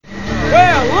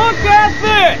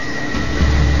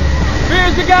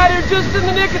got here just in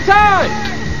the nick of time.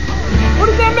 What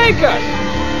does that make us?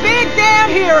 Big damn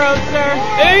heroes, sir.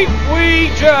 Ain't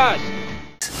we just?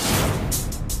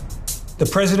 The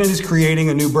president is creating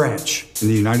a new branch in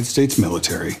the United States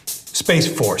military, Space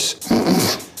Force,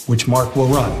 which Mark will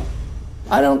run.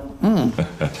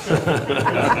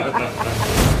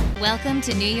 Welcome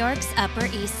to New York's Upper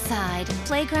East Side,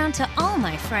 playground to all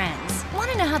my friends.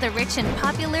 Want to know how the rich and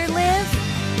popular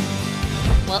live?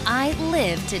 Well, I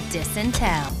live to diss and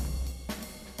tell.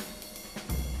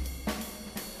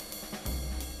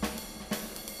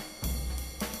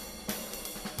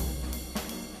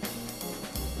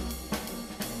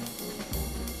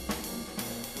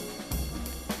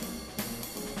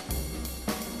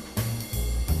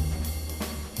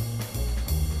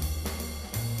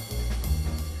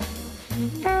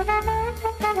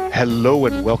 Hello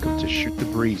and welcome to Shoot the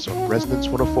Breeze on Resonance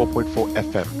 104.4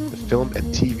 FM, the film and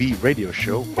TV radio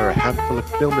show where a handful of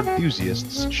film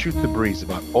enthusiasts shoot the breeze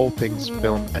about all things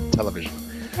film and television.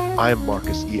 I am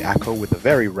Marcus E. Acko with a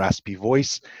very raspy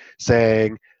voice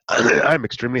saying, I'm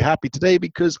extremely happy today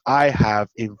because I have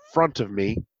in front of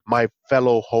me my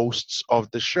fellow hosts of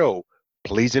the show.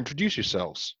 Please introduce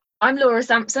yourselves. I'm Laura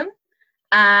Sampson,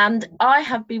 and I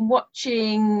have been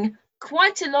watching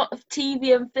quite a lot of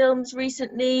TV and films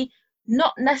recently,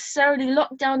 not necessarily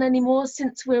lockdown anymore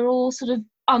since we're all sort of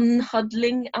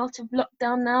unhuddling out of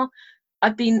lockdown now.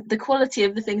 The quality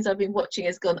of the things I've been watching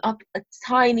has gone up a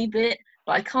tiny bit,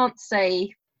 but I can't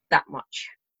say that much.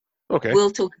 Okay.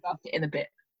 We'll talk about it in a bit.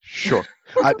 Sure.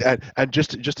 and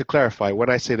just to clarify,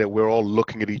 when I say that we're all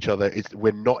looking at each other,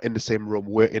 we're not in the same room.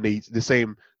 We're in the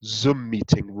same Zoom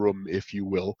meeting room, if you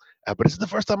will. But this is the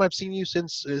first time I've seen you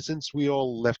since we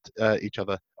all left each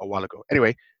other a while ago.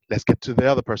 Anyway, let's get to the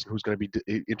other person who's going to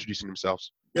be introducing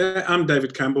themselves. Yeah, I'm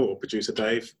David Campbell, or producer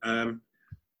Dave. I'm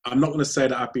not going to say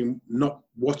that I've been not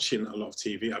watching a lot of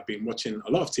TV. I've been watching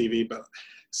a lot of TV, but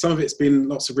some of it's been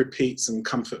lots of repeats and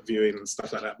comfort viewing and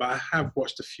stuff like that. But I have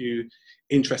watched a few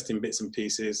interesting bits and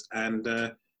pieces, and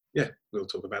we'll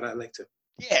talk about that later.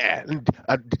 Yeah, and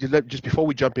just before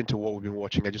we jump into what we've been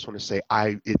watching, I just want to say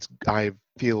I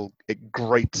feel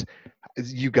great,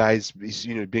 you guys,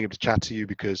 being able to chat to you,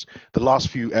 because the last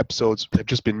few episodes have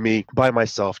just been me by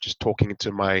myself, just talking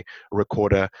into my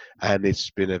recorder, and it's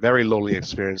been a very lonely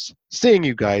experience. Seeing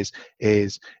you guys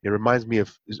it reminds me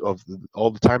of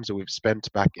all the times that we've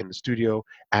spent back in the studio,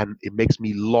 and it makes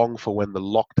me long for when the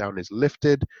lockdown is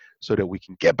lifted, so that we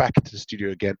can get back into the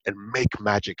studio again and make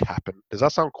magic happen. Does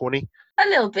that sound corny? A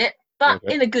little bit, but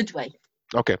Okay. in a good way.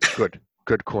 Okay,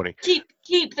 good corny.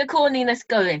 Keep the corniness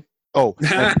going. Oh,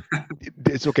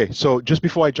 it's okay. So just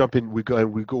before I jump in, we'll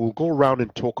go around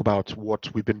and talk about what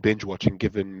we've been binge watching,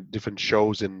 given different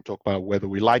shows, and talk about whether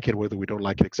we like it, whether we don't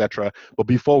like it, etc. But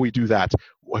before we do that,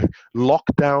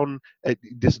 lockdown.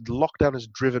 This lockdown has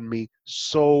driven me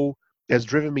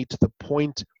to the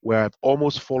point where I've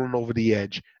almost fallen over the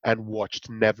edge and watched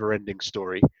Neverending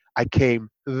Story. I came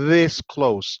this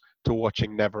close to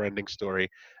watching Neverending Story.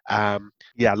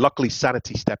 Luckily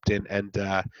Sanity stepped in, and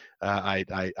I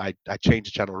changed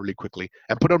the channel really quickly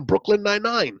and put on Brooklyn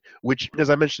Nine-Nine, which,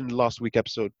 as I mentioned in the last week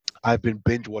episode, I've been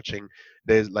binge watching.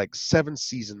 There's like 7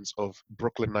 seasons of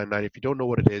Brooklyn Nine-Nine. If you don't know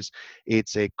what it is,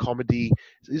 it's a comedy,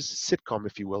 it's a sitcom,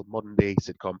 if you will, modern day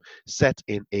sitcom set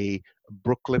in a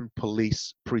Brooklyn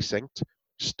police precinct,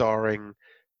 starring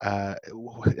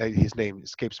his name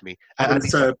escapes me. Andy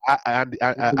Samberg.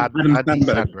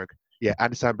 Yeah,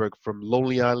 Andy Samberg from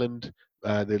Lonely Island,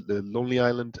 the Lonely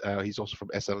Island. He's also from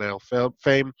SNL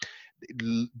fame.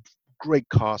 Great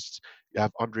cast. You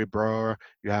have Andre Braugher,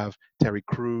 you have Terry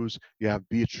Crews, you have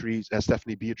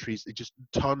Stephanie Beatriz. It's just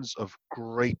tons of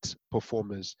great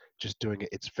performers just doing it.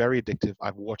 It's very addictive.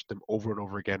 I've watched them over and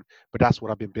over again. But that's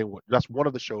what I've been binge watching. That's one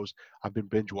of the shows I've been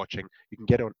binge watching. You can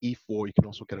get it on E4. You can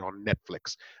also get it on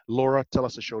Netflix. Laura, tell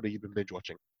us a show that you've been binge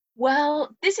watching.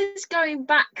 Well, this is going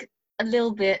back a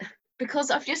little bit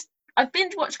because I've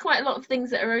binge watched quite a lot of things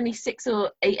that are only 6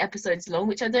 or 8 episodes long,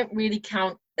 which I don't really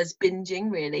count as binging,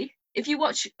 really. If you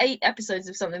watch 8 episodes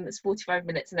of something that's 45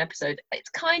 minutes an episode, it's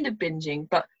kind of binging,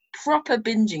 but proper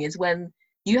binging is when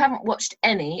you haven't watched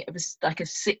any of a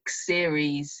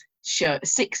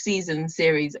 6-season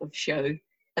series of show,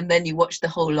 and then you watch the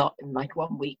whole lot in like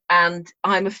 1 week. And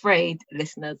I'm afraid,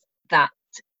 listeners, that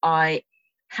I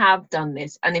have done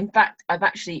this, and in fact I've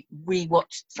actually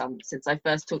rewatched some since I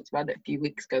first talked about it a few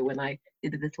weeks ago when I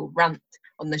did a little rant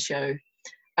on the show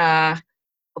of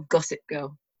Gossip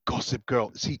Girl. Gossip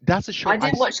Girl. See, that's a show I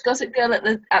didn't watch Gossip Girl at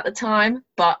the time,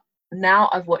 but now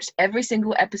I've watched every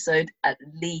single episode at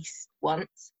least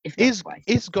once, if not twice.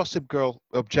 Is Gossip Girl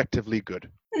objectively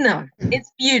good? No,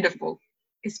 it's beautiful.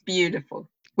 It's beautiful.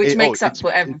 which makes up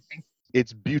for everything.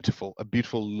 It's beautiful, a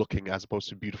beautiful looking as opposed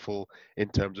to beautiful in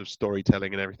terms of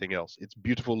storytelling and everything else. It's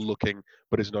beautiful looking,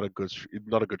 but it's not a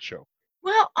good show.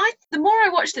 Well, the more I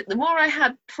watched it, the more I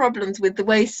had problems with the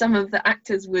way some of the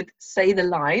actors would say the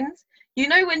lines. You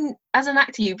know, when, as an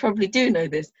actor, you probably do know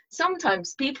this,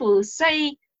 sometimes people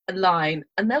say a line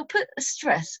and they'll put a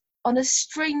stress on a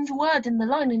strange word in the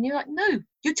line, and you're like, no,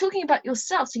 you're talking about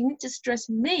yourself, so you need to stress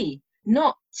me,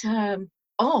 not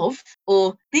of,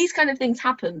 or these kind of things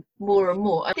happen more and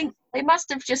more. I think they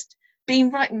must have just been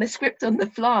writing the script on the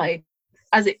fly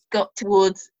as it got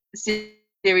towards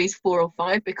series 4 or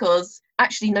 5, because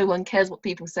actually no one cares what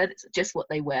people said, it's just what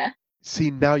they wear.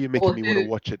 See, now you're making me want to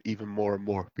watch it even more and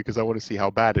more, because I want to see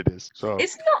how bad it is. So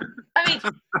it's not, I mean,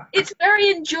 it's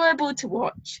very enjoyable to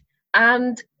watch,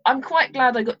 and I'm quite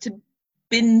glad I got to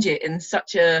binge it in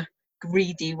such a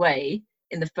greedy way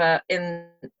in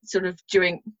sort of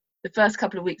during the first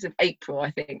couple of weeks of April.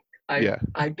 I think I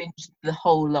binged the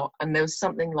whole lot, and there was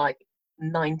something like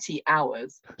 90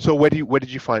 hours. So where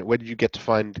did you get to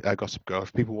find Gossip Girl?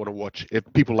 If people want to watch, if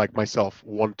people like myself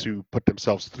want to put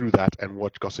themselves through that and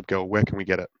watch Gossip Girl, where can we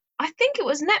get it? I think it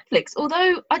was Netflix,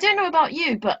 although I don't know about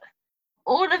you, but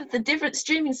all of the different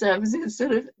streaming services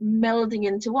sort of melding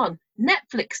into one.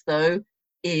 Netflix, though,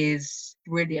 is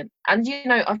brilliant. And, you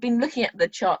know, I've been looking at the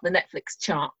Netflix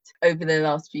chart over the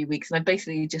last few weeks, and I've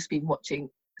basically just been watching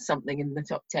something in the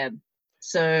top 10.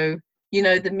 So, you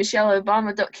know, the Michelle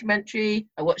Obama documentary,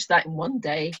 I watched that in one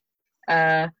day.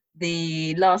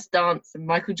 The Last Dance and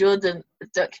Michael Jordan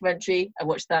documentary, I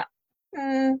watched that.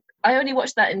 I only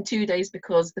watched that in 2 days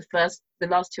because the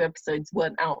last 2 episodes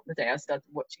weren't out the day I started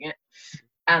watching it.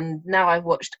 And now I've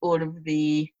watched all of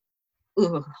the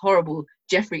horrible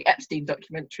Jeffrey Epstein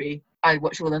documentary. I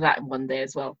watched all of that in one day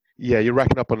as well. Yeah, you're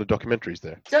racking up on the documentaries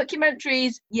there.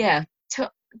 Documentaries, yeah.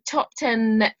 Top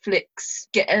 10 Netflix,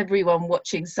 get everyone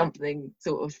watching something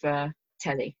sort of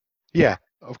telly. Yeah,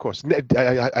 of course.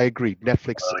 I agree.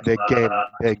 Netflix,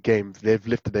 their game, they've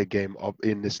lifted their game up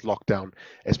in this lockdown,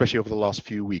 especially over the last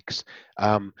few weeks.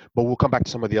 But we'll come back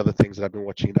to some of the other things that I've been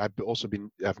watching. I've also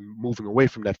been moving away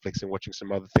from Netflix and watching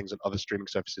some other things on other streaming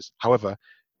services. However,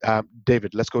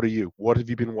 David, let's go to you. What have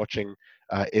you been watching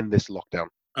in this lockdown?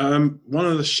 One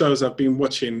of the shows I've been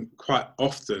watching quite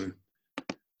often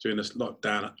during this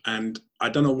lockdown, and I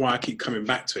don't know why I keep coming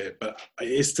back to it, but it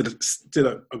is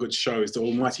still a good show, is The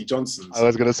Almighty Johnsons. I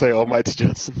was going to say Almighty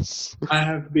Johnsons. I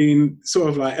have been sort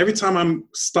of like, every time I'm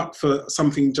stuck for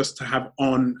something just to have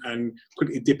on and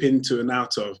quickly dip into and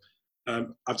out of,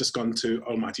 I've just gone to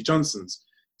Almighty Johnsons.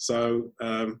 So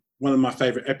one of my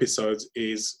favourite episodes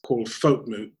is called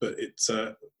Folkmoot, but it's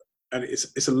a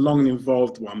long and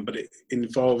involved one, but it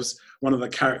involves one of the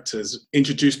characters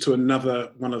introduced to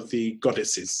another one of the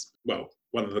goddesses, well,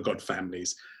 one of the god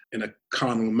families, in a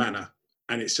carnal manner.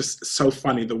 And it's just so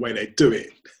funny the way they do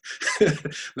it.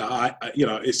 No,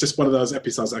 it's just one of those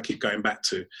episodes I keep going back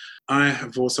to. I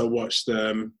have also watched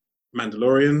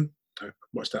Mandalorian. I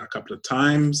watched that a couple of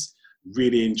times.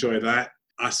 Really enjoy that.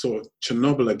 I saw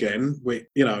Chernobyl again, which,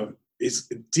 you know, is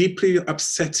deeply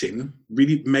upsetting,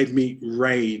 really made me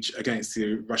rage against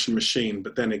the Russian machine.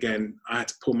 But then again, I had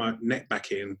to pull my neck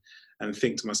back in and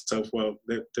think to myself, well,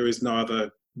 there is no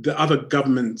other, the other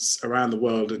governments around the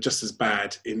world are just as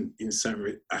bad in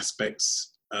certain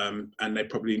aspects. And they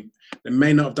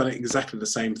may not have done exactly the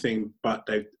same thing, but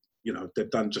they've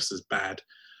done just as bad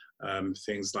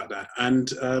things like that. And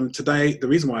today, the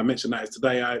reason why I mentioned that is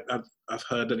today I've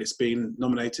heard that it's been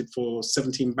nominated for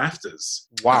 17 BAFTAs.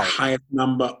 Wow. The highest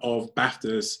number of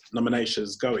BAFTAs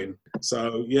nominations going.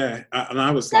 So yeah, and I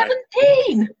was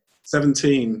 17! like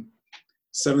 17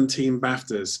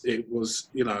 BAFTAs. It was,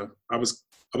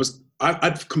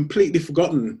 I'd completely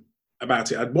forgotten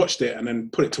about it. I'd watched it and then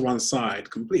put it to one side,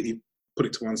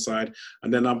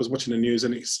 and then I was watching the news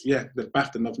and the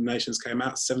BAFTA nominations came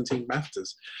out, 17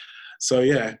 BAFTAs. So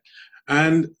yeah,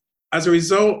 and as a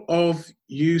result of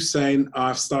you saying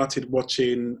I've started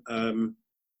watching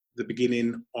the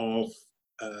beginning of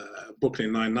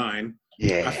Brooklyn Nine-Nine,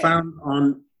 yeah, I found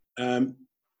on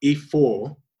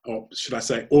E4, or should I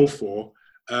say All 4,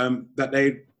 that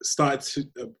they started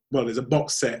to, there's a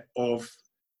box set of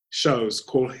shows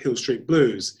called Hill Street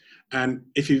Blues. And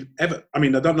if you've ever, I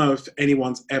don't know if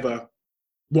anyone's ever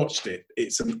watched it.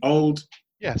 It's an old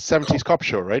 70s cop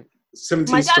show, right?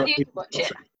 70s. My dad used to watch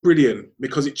it. Brilliant,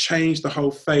 because it changed the whole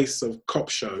face of cop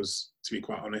shows, to be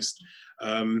quite honest.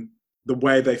 The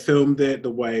way they filmed it,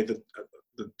 the way the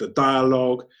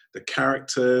dialogue, the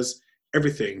characters,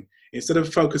 everything. Instead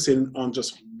of focusing on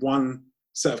just one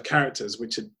set of characters,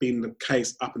 which had been the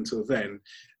case up until then,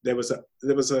 there was a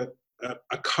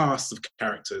cast of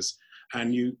characters.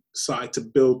 and you started to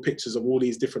build pictures of all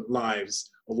these different lives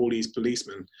of all these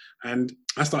policemen. And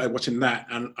I started watching that,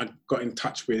 and I got in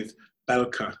touch with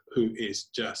Belka, who is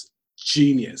just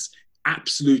genius,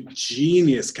 absolute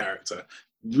genius character,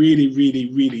 really,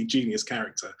 really, really genius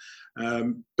character.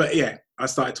 But yeah, I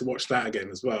started to watch that again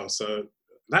as well. So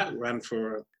that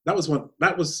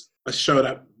was a show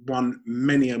that won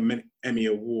many an Emmy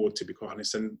award, to be quite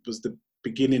honest, and was the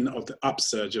beginning of the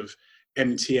upsurge of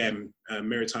MTM,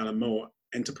 Maritime More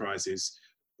Enterprises,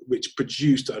 which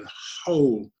produced a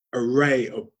whole array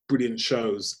of brilliant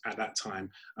shows at that time.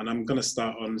 And I'm going to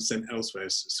start on St. Elsewhere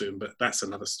soon, but that's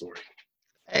another story.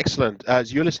 Excellent.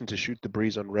 As you're listening to Shoot the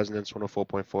Breeze on Resonance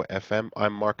 104.4 FM,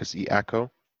 I'm Marcus E. Acko.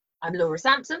 I'm Laura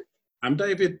Sampson. I'm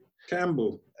David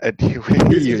Campbell. Dave.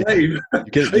 I'm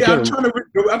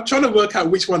trying to work out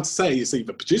which one to say. It's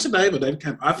either Producer Dave or David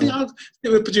Campbell. I think I'll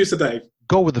go with Producer Dave.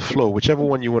 Go with the flow, whichever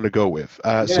one you want to go with.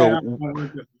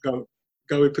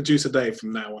 Go with Producer Dave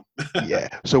from now on. Yeah.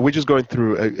 So we're just going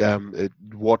through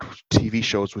what TV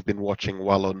shows we've been watching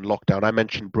while on lockdown. I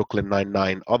mentioned Brooklyn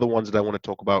Nine-Nine. Other ones that I want to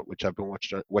talk about, which I've been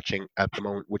watching at the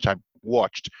moment, which I've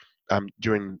watched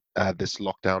during this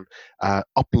lockdown.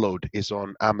 Upload is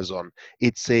on Amazon.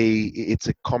 It's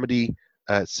a comedy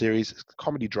series,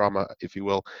 comedy drama, if you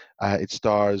will. It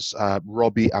stars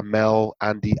Robbie Amell,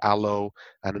 Andy Allo,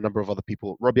 and a number of other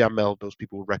people. Robbie Amell, those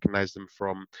people recognize them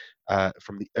from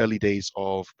the early days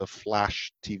of the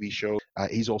Flash TV show.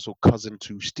 He's also cousin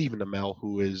to Stephen Amell,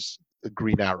 who is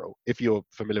Green Arrow, if you're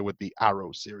familiar with the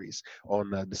Arrow series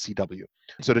on the CW.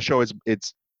 So the show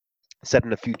it's set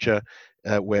in a future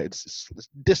where it's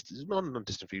not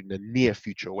distant future, the near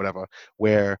future or whatever,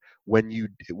 where when you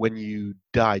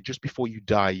die, just before you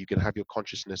die, you can have your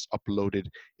consciousness uploaded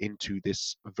into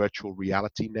this virtual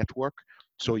reality network,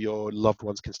 so your loved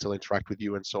ones can still interact with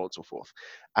you and so on and so forth.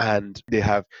 And you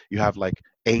have like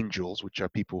angels, which are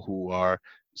people who are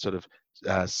sort of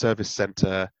service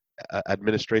center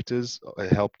administrators,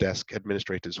 help desk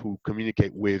administrators who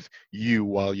communicate with you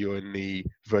while you're in the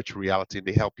virtual reality, and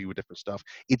they help you with different stuff.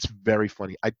 It's very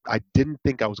funny. I didn't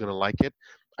think I was going to like it.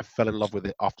 I fell in love with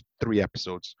it after 3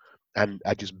 episodes, and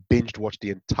I just binged watched the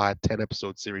entire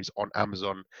 10-episode series on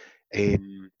Amazon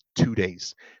in 2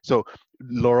 days. So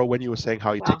Laura, when you were saying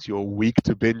how it takes you a week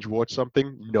to binge watch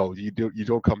something, no, you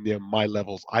don't come near my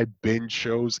levels. I binge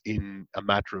shows in a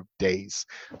matter of days.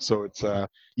 So it's so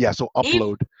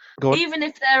Upload. Even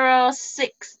if there are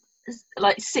six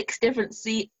different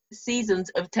seasons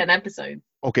of 10 episodes.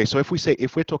 Okay, so if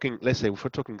we're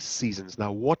talking seasons,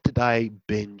 now what did I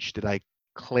binge? Did I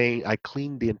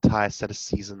cleaned the entire set of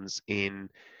seasons in,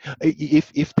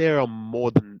 if there are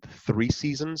more than 3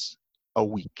 seasons, a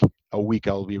week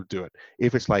I'll be able to do it.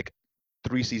 If it's like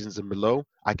 3 seasons and below,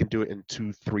 I can do it in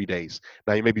 2-3 days.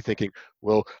 Now you may be thinking,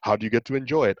 well, how do you get to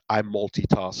enjoy it? I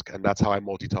multitask, and that's how I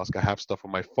multitask. I have stuff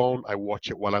on my phone, I watch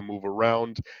it while I move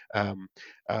around,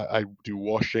 I do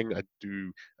washing, I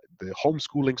do the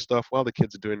homeschooling stuff while the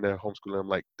kids are doing their homeschooling. I'm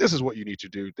like, this is what you need to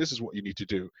do,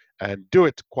 and do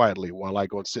it quietly while I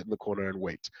go and sit in the corner and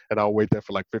wait. And I'll wait there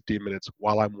for like 15 minutes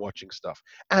while I'm watching stuff.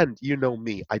 And you know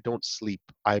me, I don't sleep.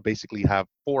 I basically have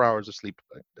 4 hours of sleep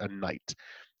a night.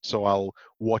 So I'll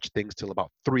watch things till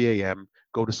about 3 a.m.,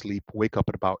 go to sleep, wake up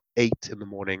at about 8 in the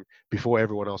morning before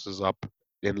everyone else is up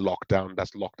in lockdown. That's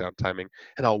lockdown timing.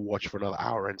 And I'll watch for another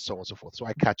hour and so on and so forth. So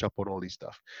I catch up on all these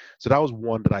stuff. So that was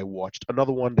one that I watched.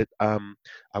 Another one that I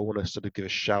want to sort of give a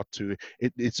shout to,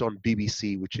 it's on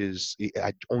BBC, which is,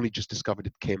 I only just discovered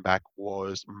it came back,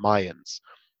 was Mayans.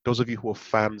 Those of you who are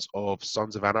fans of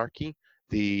Sons of Anarchy,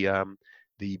 the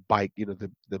bike,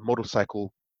 the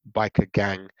motorcycle biker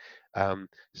gang,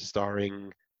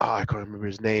 starring, I can't remember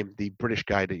his name, the British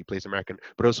guy that he plays American,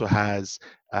 but also has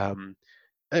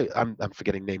I'm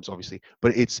forgetting names obviously,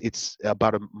 but it's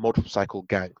about a motorcycle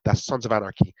gang. That's Sons of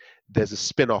Anarchy. There's a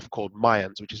spin-off called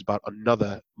Mayans, which is about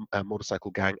another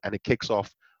motorcycle gang, and it kicks off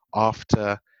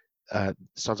after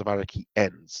Sons of Anarchy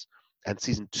ends. And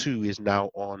season 2 is now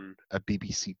on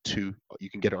BBC 2. You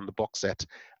can get it on the box set,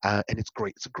 and it's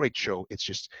great. It's a great show. It's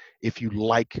just, if you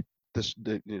like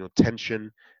the tension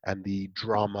and the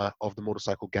drama of the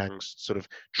motorcycle gangs sort of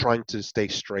trying to stay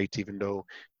straight even though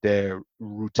they're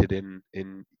rooted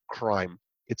in crime,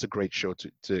 it's a great show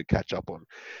to catch up on.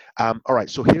 All right,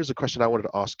 so here's a question I wanted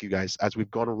to ask you guys as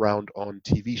we've gone around on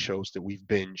TV shows that we've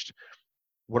binged.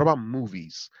 What about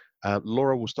movies?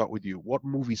 Laura, we'll start with you. What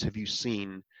movies have you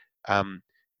seen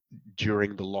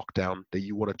during the lockdown that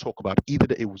you want to talk about, either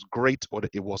that it was great or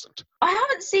that it wasn't? I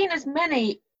haven't seen as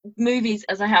many movies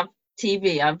as I have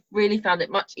TV. I've really found it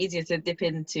much easier to dip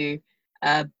into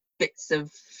bits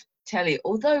of telly,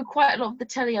 although quite a lot of the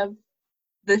telly I've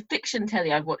the fiction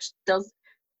telly I've watched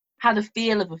had a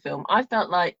feel of a film. I felt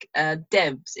like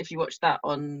Devs, if you watch that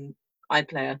on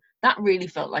iPlayer, that really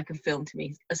felt like a film to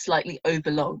me, a slightly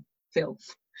overlong film.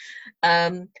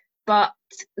 But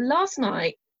last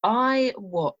night I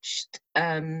watched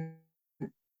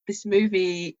this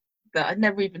movie that I'd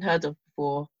never even heard of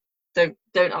before. Don't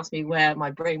ask me where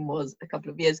my brain was a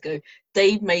couple of years ago.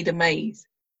 Dave Made a Maze,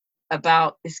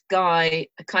 about this guy,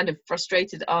 a kind of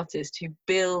frustrated artist who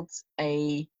builds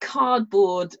a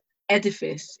cardboard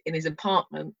edifice in his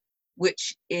apartment,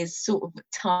 which is sort of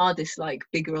TARDIS-like,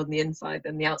 bigger on the inside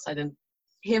than the outside. And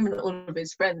him and all of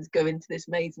his friends go into this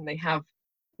maze and they have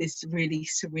this really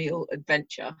surreal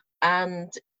adventure.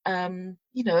 And,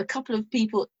 a couple of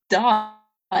people die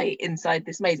inside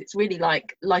this maze. It's really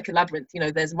like a labyrinth.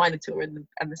 There's a Minotaur in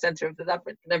the center of the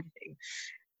labyrinth and everything.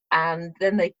 And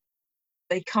then they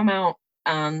come out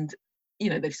and,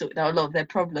 they've sorted out a lot of their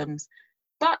problems.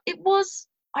 But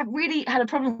I really had a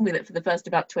problem with it for the first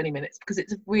about 20 minutes because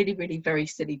it's a really, really very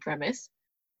silly premise.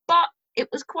 But it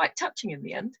was quite touching in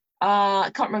the end. I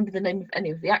can't remember the name of any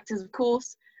of the actors, of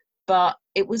course, but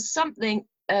it was something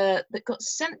that got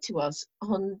sent to us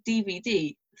on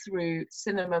DVD through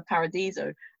Cinema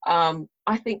Paradiso.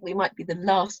 I think we might be the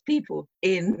last people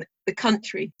in the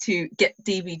country to get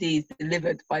DVDs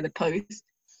delivered by the post.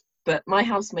 But my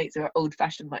housemates are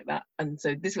old-fashioned like that, and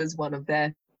so this was one of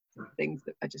their things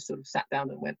that I just sort of sat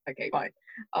down and went, okay, fine,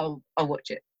 I'll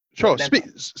watch it. Sure.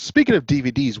 Speaking of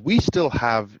DVDs, we still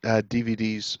have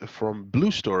DVDs from Blue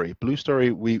Story. Blue Story,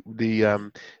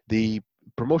 the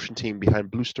promotion team behind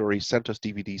Blue Story sent us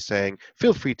DVDs saying,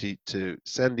 feel free to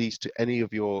send these to any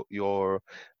of your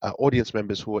audience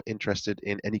members who are interested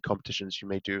in any competitions you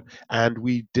may do. And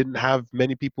we didn't have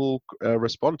many people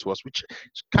respond to us, which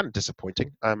is kind of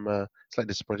disappointing. I'm slightly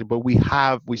disappointed, but we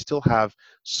still have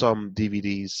some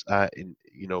DVDs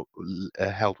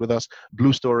held with us.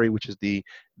 Blue Story, which is the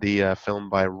film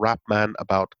by Rapman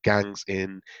about gangs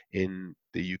in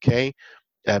the UK.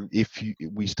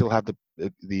 We still have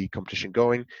the competition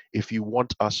going. If you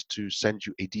want us to send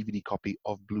you a DVD copy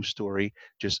of Blue Story,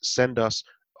 just send us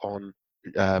on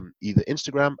either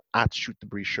Instagram at Shoot the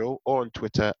Breeze Show or on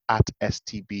Twitter at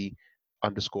STB_Resonance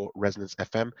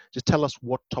FM. Just tell us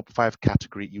what top 5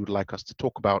 category you would like us to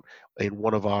talk about in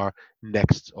one of our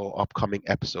next or upcoming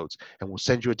episodes, and we'll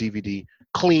send you a DVD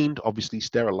cleaned, obviously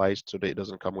sterilized so that it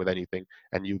doesn't come with anything,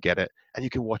 and you get it and you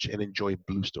can watch it and enjoy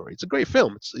Blue Story. It's a great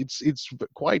film. It's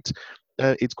quite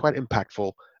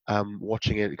impactful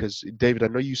watching it, because David, I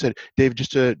know you said, David,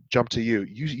 just to jump to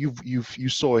you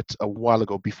saw it a while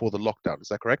ago before the lockdown, is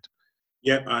that correct?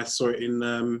 Yeah, I saw it in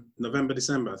November,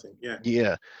 December, I think. Yeah.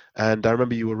 Yeah, and I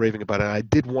remember you were raving about it. I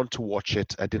did want to watch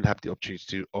it. I didn't have the opportunity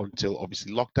to until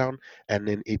obviously lockdown, and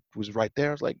then it was right there.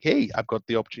 I was like, hey, I've got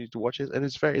the opportunity to watch it, and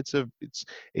it's a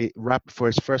rap for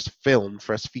his first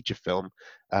feature film.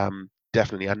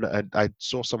 Definitely, I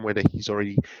saw somewhere that he's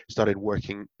already started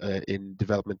working in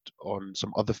development on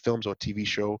some other films or TV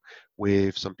show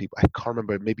with some people. I can't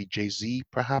remember, maybe Jay-Z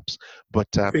perhaps, but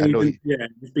I know he's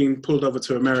been pulled over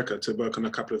to America to work on a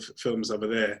couple of films over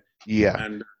there. Yeah,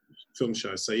 and film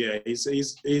shows. So yeah, he's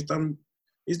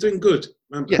doing good.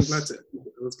 I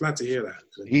was glad to hear that.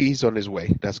 He's on his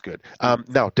way. That's good.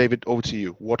 Now, David, over to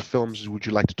you. What films would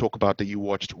you like to talk about that you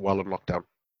watched while on lockdown?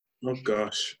 Oh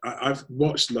gosh, I've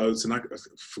watched loads and I've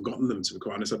forgotten them, to be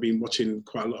quite honest. I've been watching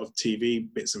quite a lot of TV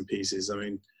bits and pieces. I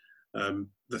mean,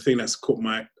 the thing that's caught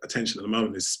my attention at the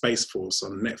moment is Space Force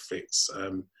on Netflix.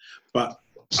 But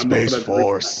Space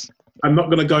Force. I'm not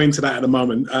going to go into that at the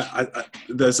moment.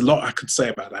 There's a lot I could say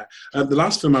about that. The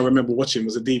last film I remember watching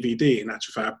was a DVD, in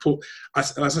actual fact.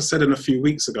 As I said a few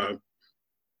weeks ago,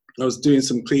 I was doing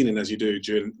some cleaning, as you do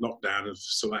during lockdown, of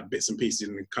sort of like bits and pieces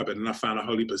in the cupboard, and I found a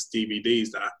whole heap of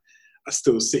DVDs that are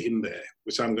still sitting there,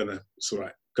 which I'm going to sort of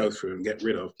like go through and get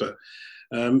rid of. But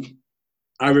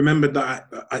I remembered that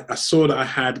I saw that I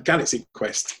had Galaxy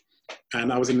Quest,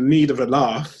 and I was in need of a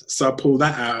laugh, so I pulled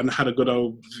that out and had a good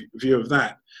old view of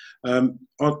that. I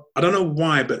don't know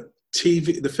why, but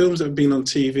the films that have been on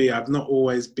TV, I've not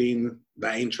always been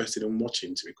that interested in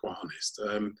watching, to be quite honest.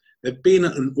 They've been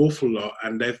an awful lot,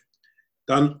 and they've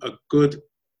done a good.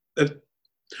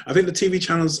 I think the TV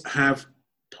channels have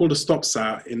pulled the stops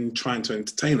out in trying to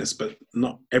entertain us, but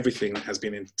not everything has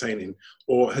been entertaining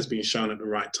or has been shown at the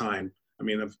right time. I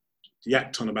mean, I've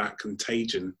yacked on about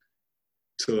Contagion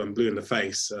till I'm blue in the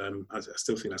face. I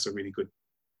still think that's a really good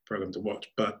program to watch,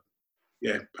 but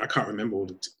yeah, I can't remember all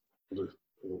the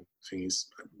things.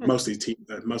 Mostly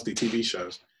TV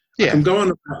shows. Yeah. I can go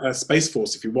on Space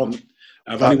Force if you want.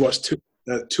 I've only watched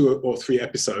two or three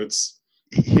episodes.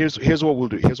 Here's what we'll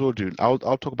do. Here's what we'll do. I'll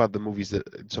talk about the movies that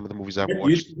some of the movies I've You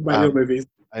watched. talk about your movies.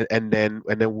 And then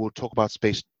we'll talk about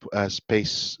Space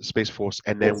Force,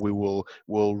 and then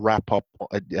we'll wrap up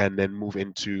and then move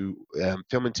into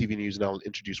film and TV news, and I'll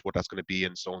introduce what that's going to be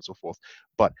and so on and so forth.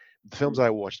 But the films I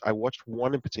watched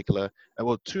one in particular,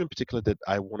 well, two in particular that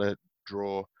I want to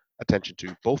draw attention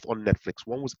to, both on Netflix.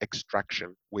 One was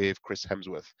Extraction with Chris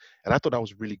Hemsworth, and I thought that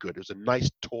was really good. It was a nice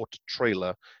taut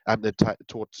trailer,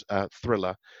 taut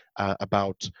thriller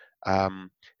about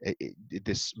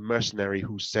this mercenary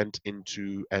who's sent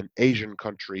into an Asian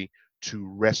country to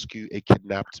rescue a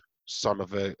kidnapped son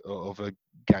of a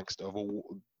gangster, of a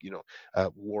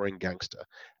warring gangster.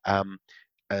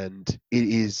 And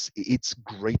it's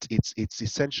great. It's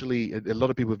essentially, a lot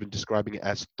of people have been describing it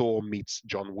as Thor meets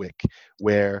John Wick,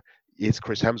 where it's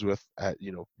Chris Hemsworth,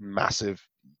 massive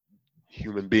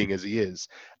human being as he is,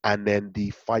 and then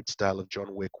the fight style of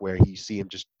John Wick, where you see him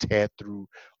just tear through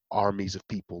armies of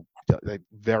people, like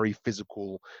very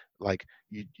physical. Like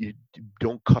you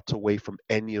don't cut away from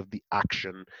any of the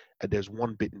action. And there's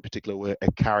one bit in particular where a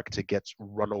character gets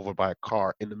run over by a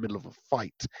car in the middle of a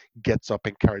fight, gets up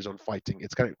and carries on fighting.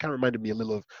 It's kind of reminded me a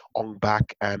little of Ong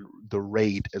Bak and The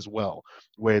Raid as well,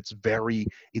 where it's a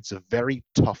very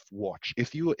tough watch.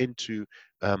 If you're into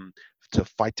to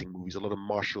fighting movies, a lot of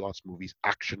martial arts movies,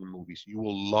 action movies, you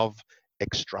will love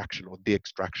Extraction or The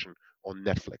Extraction on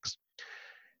Netflix.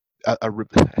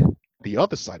 The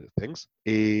other side of things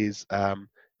is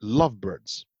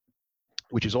Lovebirds,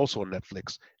 which is also on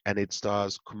Netflix, and it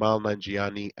stars Kumail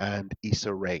Nanjiani and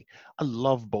Issa Rae. I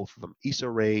love both of them. Issa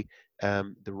Rae,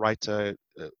 the writer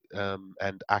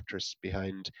and actress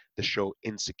behind the show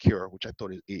Insecure, which I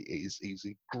thought is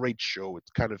a great show.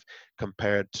 It's kind of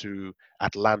compared to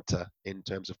Atlanta in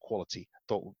terms of quality. I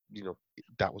thought,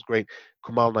 that was great.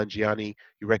 Kumail Nanjiani,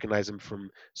 you recognize him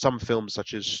from some films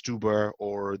such as Stuber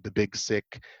or The Big Sick,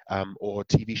 or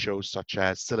TV shows such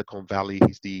as Silicon Valley.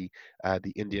 He's the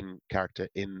Indian character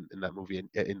in that movie,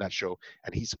 in that show,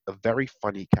 and he's a very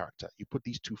funny character. You put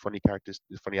these two funny actors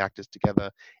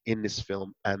together in this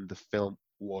film, and the film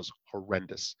was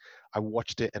horrendous. I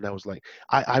watched it and I was like,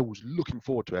 I was looking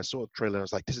forward to it. I saw the trailer and I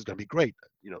was like, this is going to be great.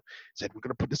 Said, we're going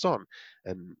to put this on.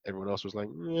 And everyone else was like,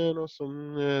 not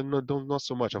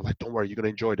so much. I'm like, don't worry, you're going to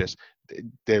enjoy this.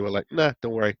 They were like, nah,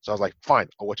 don't worry. So I was like, fine,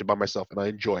 I'll watch it by myself, and I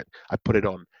enjoy it. I put it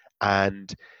on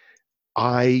and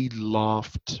I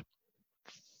laughed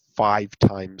 5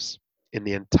 times in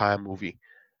the entire movie.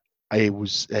 I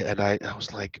was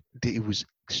like, it was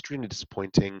extremely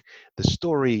disappointing. The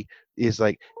story is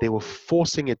like they were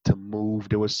forcing it to move.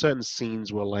 There were certain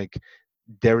scenes where like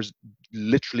there's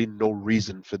literally no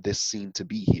reason for this scene to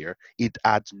be here. It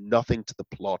adds nothing to the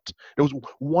plot. There was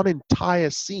one entire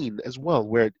scene as well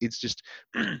where it's just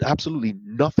absolutely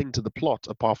nothing to the plot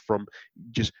apart from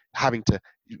just having to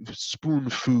spoon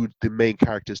food the main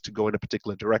characters to go in a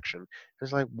particular direction.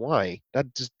 It's like, why?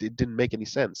 It didn't make any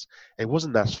sense. It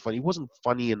wasn't that funny. It wasn't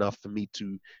funny enough for me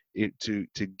to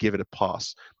give it a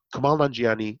pass. Kumail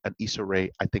Nanjiani and Issa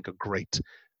Rae, I think, are great.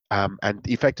 And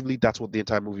effectively, that's what the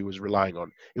entire movie was relying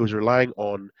on. It was relying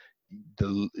on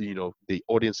the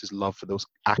audience's love for those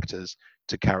actors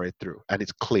to carry it through, and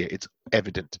it's clear, it's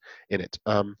evident in it.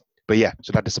 But yeah,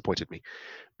 so that disappointed me.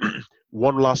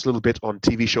 One last little bit on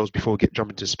TV shows before we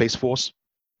jump into Space Force.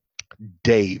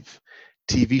 Dave,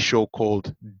 TV show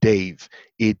called Dave.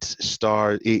 It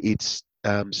stars was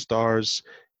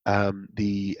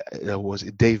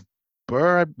it Dave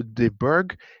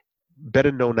Berg,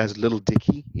 better known as Little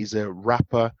Dicky. He's a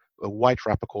rapper, a white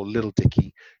rapper called Little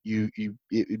Dicky.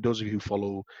 Those of you who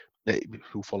follow the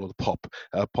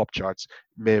pop charts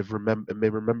may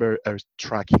remember a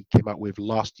track he came out with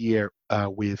last year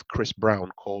with Chris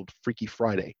Brown called Freaky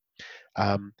Friday,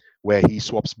 where he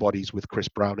swaps bodies with Chris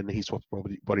Brown, and he swaps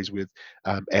bodies with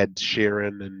Ed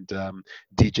Sheeran and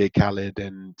DJ Khaled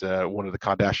and one of the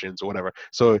Kardashians or whatever.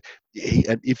 So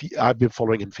I've been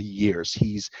following him for years.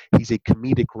 He's a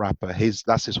comedic rapper.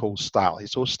 That's his whole style.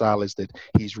 His whole style is that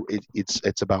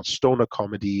it's about stoner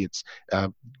comedy. It's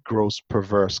gross,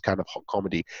 perverse kind of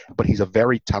comedy, but he's a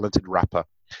very talented rapper.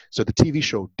 So the TV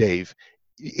show Dave,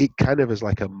 it kind of is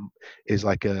like a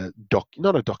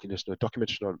not a documentary.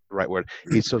 Documentary is not the right word.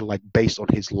 It's sort of like based on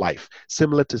his life,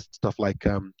 similar to stuff like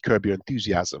Curb Your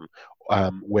Enthusiasm,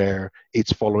 where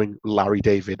it's following Larry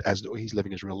David as though he's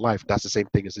living his real life. That's the same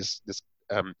thing as this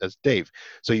as Dave.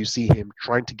 So you see him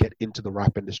trying to get into the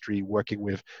rap industry, working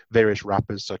with various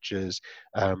rappers such as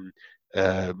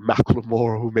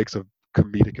Macklemore, who makes a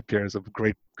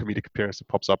great comedic appearance that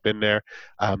pops up in there.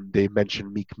 They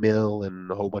mention Meek Mill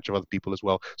and a whole bunch of other people as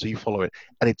well. So you follow it,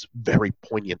 and it's very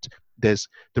poignant. there's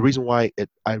the reason why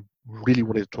I really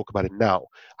wanted to talk about it now.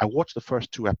 I watched the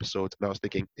first 2 episodes and I was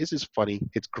thinking, this is funny,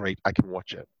 it's great, I can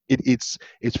watch it. It's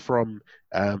from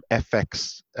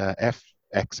FXX,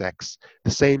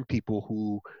 the same people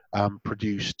who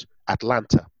produced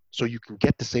Atlanta. So you can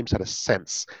get the same sort of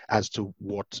sense as to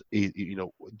what the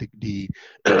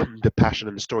the passion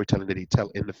and the storytelling that he tell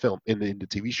in the film, in the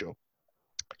TV show.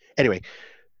 Anyway,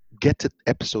 get to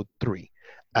episode 3,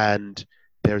 and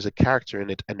there's a character in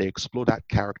it, and they explore that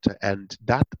character, and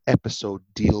that episode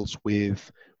deals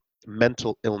with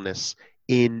mental illness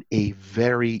in a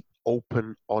very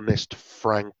open, honest,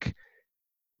 frank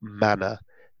manner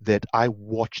that I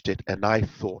watched it and I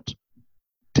thought,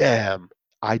 damn,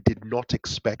 I did not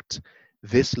expect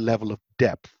this level of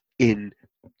depth in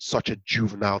such a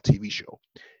juvenile TV show.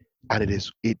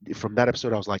 And from that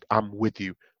episode, I was like, I'm with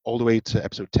you. All the way to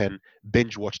episode 10,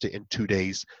 binge watched it in 2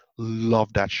 days.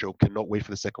 Love that show. Cannot wait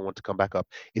for the second one to come back up.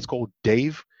 It's called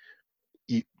Dave.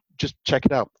 Just check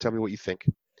it out. Tell me what you think.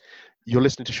 You're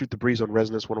listening to Shoot the Breeze on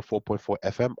Resonance 104.4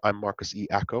 FM. I'm Marcus E.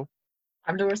 Acko.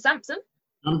 I'm Laura Sampson.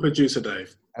 I'm producer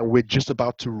Dave. And we're just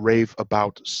about to rave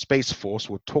about Space Force.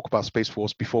 We'll talk about Space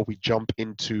Force before we jump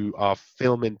into our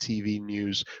film and TV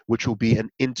news, which will be an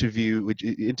interview,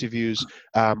 interviews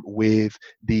with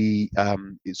the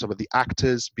some of the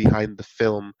actors behind the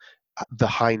film The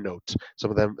High Note. Some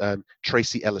of them,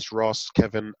 Tracy Ellis Ross,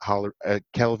 Kelvin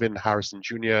Harrison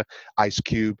Jr., Ice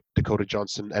Cube, Dakota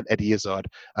Johnson, and Eddie Izzard.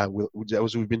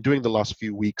 We've been doing the last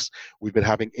few weeks. We've been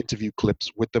having interview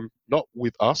clips with them, not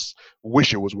with us.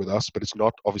 Wish it was with us, but it's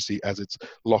not. Obviously, as it's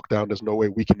lockdown, there's no way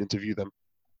we can interview them.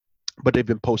 But they've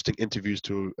been posting interviews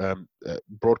to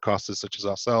broadcasters such as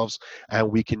ourselves,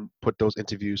 and we can put those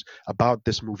interviews about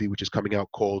this movie, which is coming out,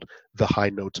 called The High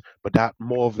Note. But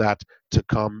more of that to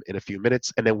come in a few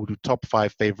minutes, and then we'll do top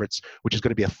 5 favorites, which is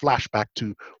going to be a flashback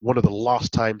to one of the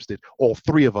last times that all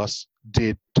 3 of us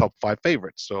did top 5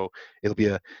 favorites. So it'll be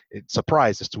a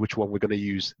surprise as to which one we're going to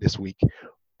use this week.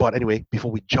 But anyway,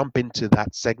 before we jump into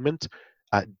that segment,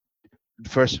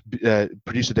 first,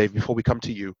 producer Dave, before we come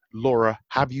to you, Laura,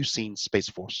 have you seen Space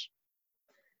Force?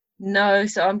 No,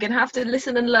 so I'm going to have to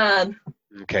listen and learn.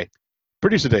 Okay.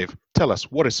 Producer Dave, tell us,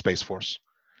 what is Space Force?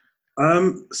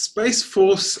 Space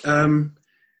Force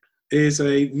is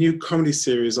a new comedy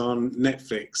series on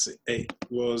Netflix. It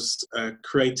was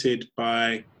created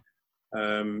by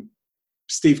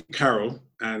Steve Carell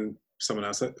and someone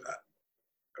else. I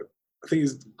think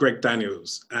it's Greg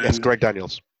Daniels. Yes, Greg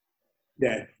Daniels.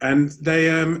 Yeah, and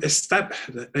they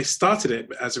started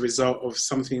it as a result of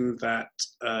something that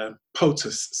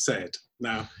POTUS said.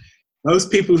 Now, most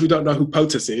people who don't know who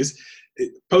POTUS is,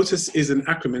 POTUS is an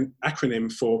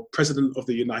acronym for President of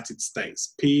the United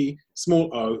States, POTUS.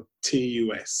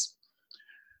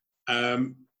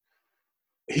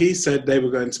 He said they were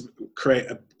going to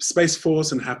create a space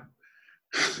force and have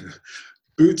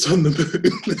boots on the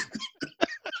moon.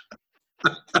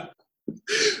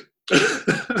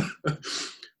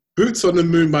 Boots on the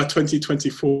moon by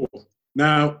 2024.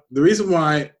 Now, the reason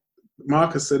why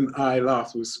Marcus and I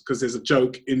laughed was because there's a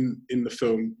joke in the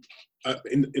film,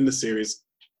 in the series,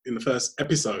 in the first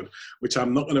episode, which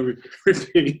I'm not going to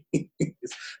repeat.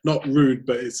 It's not rude,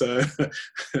 but it's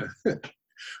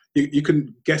you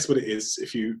can guess what it is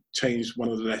if you change one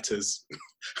of the letters.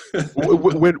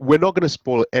 We're not going to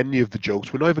spoil any of the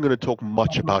jokes. We're not even going to talk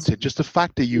much about it. Just the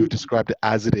fact that you've described it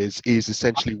as it is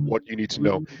essentially what you need to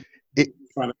know.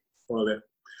 Trying to spoil it.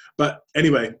 But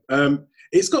anyway,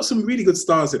 it's got some really good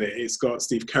stars in it. It's got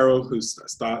Steve Carell, who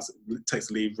takes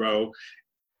the lead role.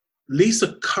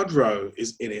 Lisa Kudrow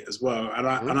is in it as well, and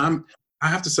I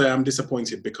have to say I'm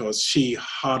disappointed because she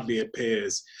hardly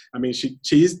appears. I mean, she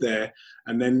is there,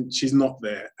 and then she's not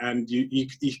there, and you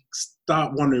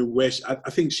start wondering where. I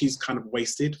think she's kind of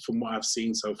wasted from what I've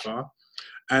seen so far.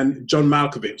 And John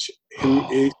Malkovich, who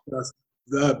is just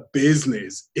the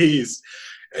business, he's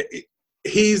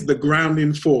the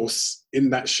grounding force in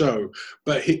that show.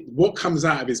 But what comes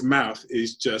out of his mouth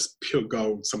is just pure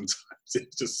gold sometimes.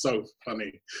 It's just so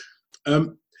funny.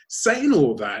 Saying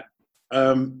all that,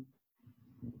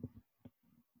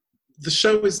 the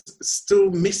show is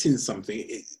still missing something.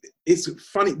 It's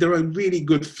funny. There are really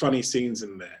good funny scenes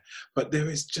in there, but there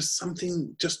is just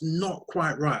something just not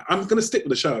quite right. I'm going to stick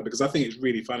with the show because I think it's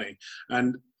really funny.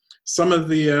 And some of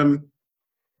the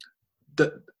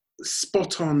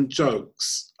spot-on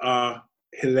jokes are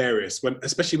hilarious,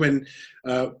 especially when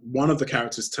one of the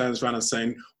characters turns around and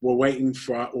saying, "We're waiting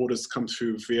for our orders to come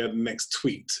through via the next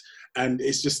tweet." And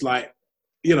it's just like,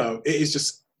 it is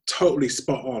just totally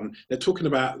spot on. They're talking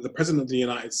about the President of the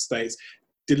United States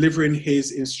delivering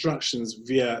his instructions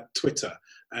via Twitter.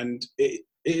 And it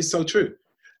is so true.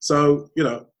 So,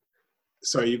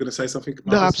 sorry, you're going to say something?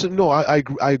 No, Marcus? absolutely. No,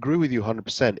 I agree with you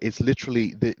 100%. It's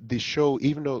literally the show,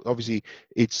 even though obviously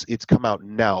it's come out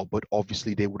now, but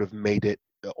obviously they would have made it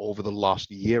over the last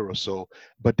year or so.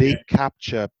 But they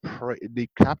capture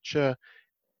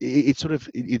it's sort of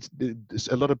it's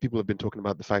a lot of people have been talking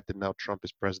about the fact that now Trump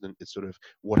is president. It's sort of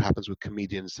what happens with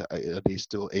comedians. Are they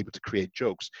still able to create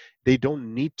jokes? They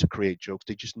don't need to create jokes.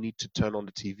 They just need to turn on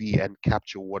the TV and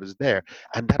capture what is there,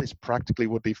 and that is practically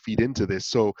what they feed into this.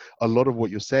 So a lot of what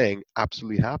you're saying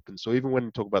absolutely happens. So even when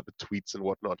we talk about the tweets and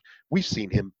whatnot, we've seen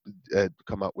him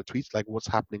come out with tweets like what's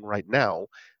happening right now,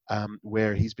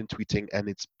 where he's been tweeting and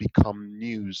it's become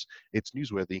news. It's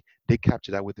newsworthy. They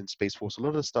capture that within Space Force. A lot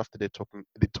of the stuff that they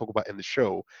talk about in the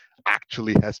show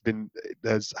actually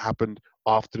has happened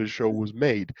after the show was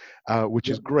made, which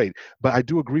is great. But I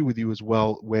do agree with you as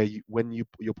well, where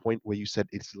your point where you said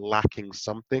it's lacking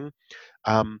something.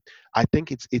 I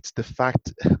think it's the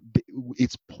fact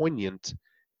it's poignant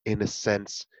in a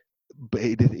sense, but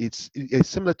it's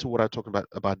similar to what I was talking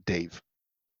about Dave.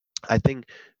 I think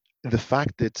the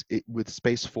fact that with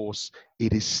Space Force,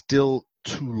 it is still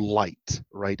too light,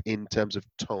 right, in terms of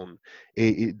tone.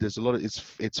 There's a lot of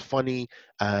it's funny,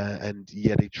 and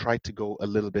yeah, they try to go a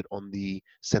little bit on the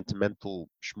sentimental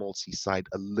schmaltzy side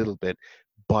a little bit,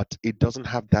 but it doesn't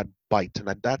have that bite, and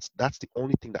that's the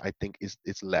only thing that I think is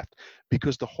left,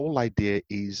 because the whole idea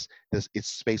is it's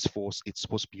Space Force. It's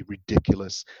supposed to be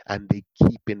ridiculous, and they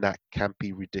keep in that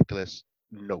campy, ridiculous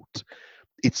note.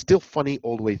 It's still funny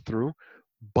all the way through,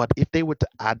 but if they were to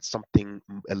add something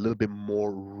a little bit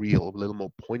more real, a little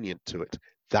more poignant to it,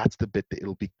 that's the bit that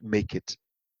make it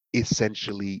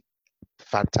essentially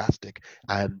fantastic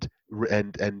and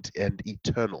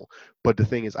eternal. But the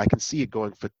thing is, I can see it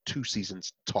going for 2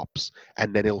 seasons tops,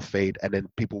 and then it'll fade, and then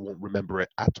people won't remember it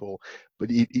at all. But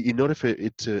in order for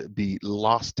it to be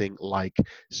lasting, like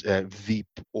Veep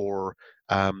or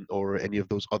any of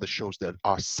those other shows that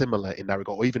are similar in that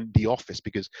regard, or even The Office,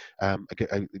 because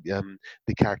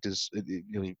the characters,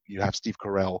 you have Steve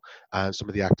Carell and some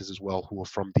of the actors as well who are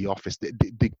from The Office.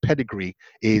 The pedigree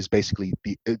is basically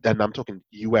and I'm talking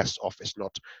US Office,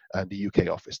 not the UK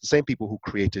Office. The same people who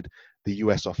created the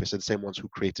US Office are the same ones who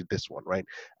created this one, right?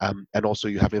 And also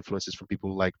you have influences from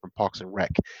people like from Parks and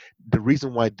Rec. The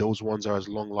reason why those ones are as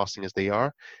long lasting as they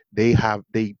are, they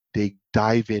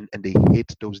dive in and they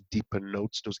hit those deeper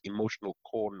notes, those emotional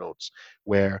core notes,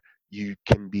 where you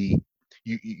can be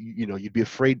you'd be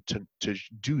afraid to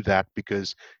do that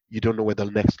because you don't know where the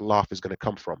next laugh is going to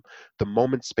come from. The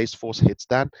moment Space Force hits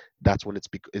that's when it's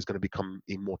going to become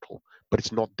immortal, but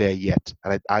it's not there yet.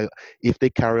 And I if they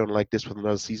carry on like this with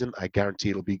another season, I guarantee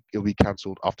it'll be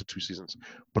cancelled after 2 seasons.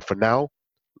 But for now,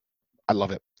 I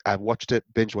love it. I've watched it,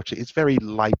 binge watched it. It's very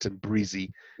light and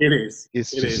breezy. It is. It's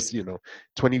just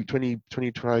 20,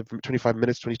 25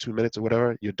 minutes, 22 minutes or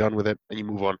whatever, you're done with it and you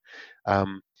move on.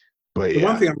 But the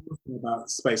one thing I'm talking about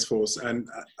Space Force, and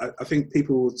I think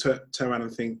people will turn around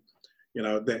and think,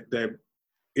 they're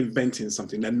inventing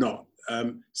something. They're not.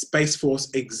 Space Force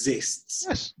exists.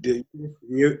 Yes. The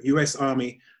US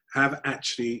Army have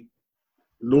actually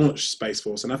launched Space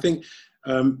Force, and I think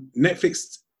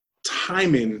Netflix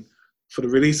timing for the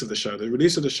release of the show. The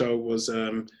release of the show was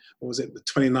what was it, the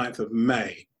 29th of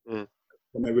May, when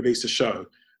they released the show.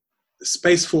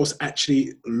 Space Force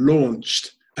actually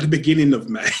launched at the beginning of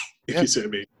May, if you see what I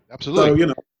mean. Absolutely.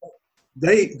 So,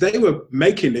 they were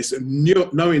making this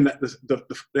knowing that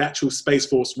the actual Space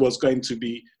Force was going to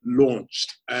be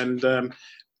launched. And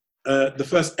the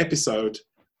first episode,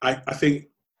 I think,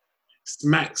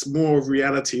 smacks more of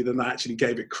reality than I actually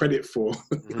gave it credit for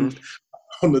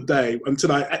on the day,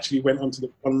 until I actually went onto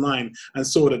the online and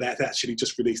saw that they actually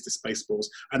just released the Space Force.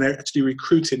 And they're actually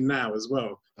recruiting now as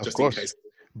well, of course. In case.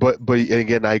 But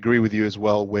again, I agree with you as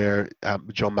well. Where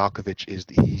John Malkovich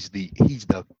he's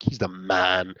the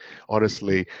man.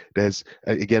 Honestly, there's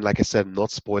again, like I said, not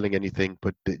spoiling anything,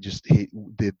 but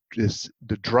the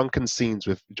drunken scenes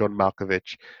with John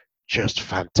Malkovich, just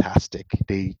fantastic.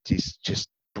 They just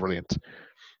brilliant.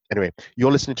 Anyway,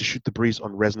 you're listening to Shoot the Breeze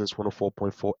on Resonance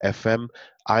 104.4 FM.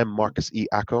 I'm Marcus E.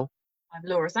 Acko. I'm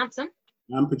Laura Sampson.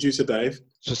 I'm producer Dave.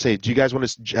 So do you guys want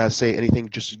to say anything,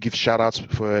 just give shout outs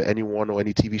for anyone or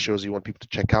any TV shows you want people to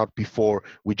check out before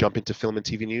we jump into film and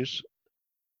TV news?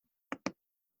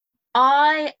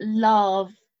 I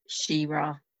love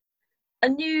She-Ra. A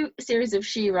new series of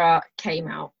She-Ra came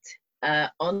out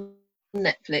on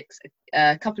Netflix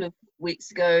a couple of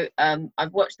weeks ago.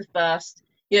 I've watched the first,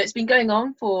 it's been going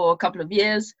on for a couple of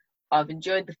years. I've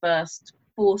enjoyed the first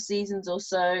 4 seasons or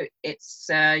so. It's,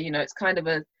 it's kind of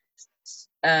a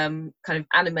kind of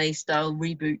anime style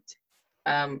reboot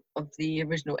of the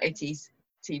original 80s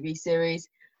TV series,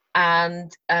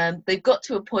 and they've got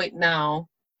to a point now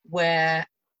where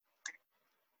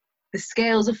the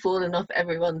scales have fallen off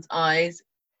everyone's eyes.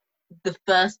 The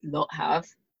first lot have,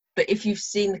 but if you've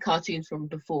seen the cartoons from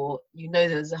before, you know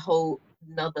there's a whole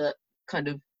another kind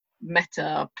of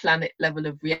meta planet level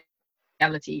of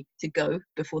reality to go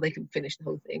before they can finish the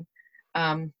whole thing.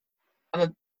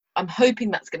 I'm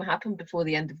hoping that's going to happen before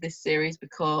the end of this series,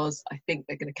 because I think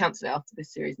they're going to cancel it after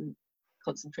this series and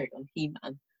concentrate on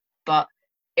He-Man. But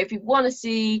if you want to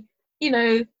see, you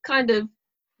know, kind of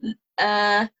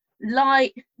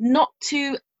light, not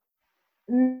too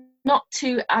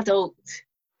adult,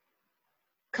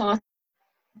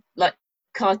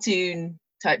 cartoon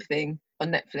type thing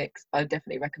on Netflix, I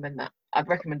definitely recommend that. I've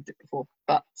recommended it before,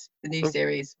 but the new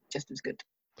series just as good.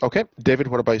 Okay, David,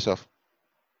 what about yourself?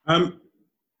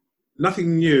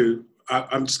 Nothing new.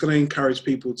 I'm just going to encourage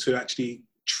people to actually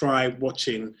try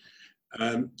watching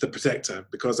The Protector,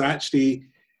 because I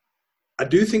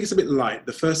do think it's a bit light.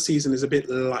 The first season is a bit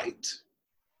light,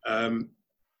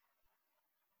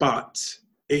 but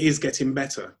it is getting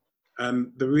better.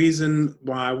 The reason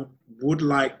why I would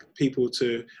like people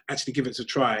to actually give it a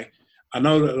try, I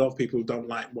know that a lot of people don't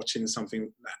like watching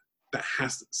something that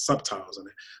has subtitles on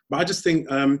it, but I just think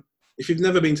if you've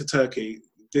never been to Turkey,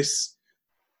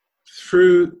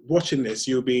 through watching this,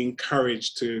 you'll be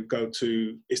encouraged to go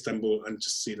to Istanbul and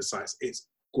just see the sights. It's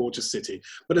a gorgeous city.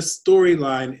 But the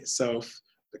storyline itself,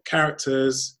 the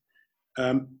characters,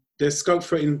 there's scope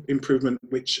for improvement,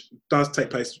 which does take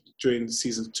place during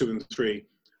seasons 2 and 3.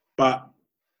 But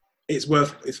it's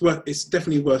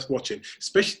definitely worth watching,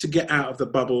 especially to get out of the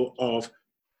bubble of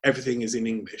everything is in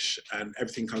English and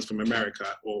everything comes from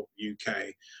America or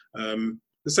UK.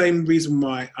 The same reason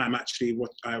why I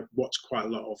rewatch quite a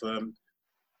lot of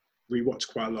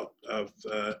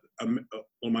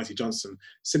Almighty Johnson,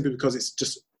 simply because it's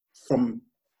just from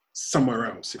somewhere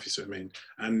else, if you see what I mean,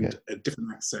 and a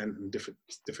different accent and different,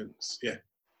 yeah.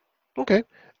 Okay,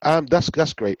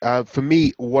 that's great. For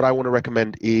me, what I want to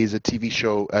recommend is a TV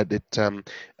show that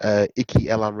Iki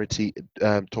El-Amriti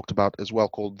talked about as well,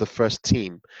 called The First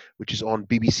Team, which is on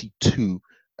BBC Two.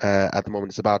 At the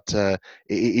moment, it's about a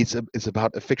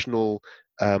fictional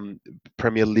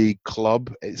Premier League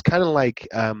club. It's kind of like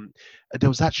there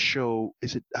was that show.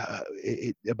 Is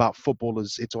it about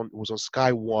footballers? It was on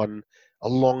Sky One a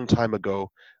long time ago.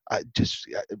 Is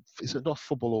it not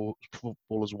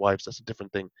Footballers' Wives? That's a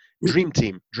different thing. Dream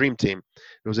Team. There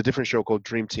was a different show called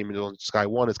Dream Team on Sky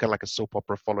One. It's kind of like a soap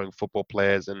opera following football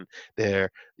players and their,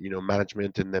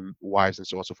 management and their wives and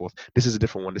so on and so forth. This is a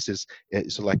different one. This is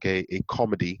like a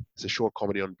comedy. It's a short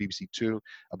comedy on BBC Two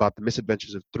about the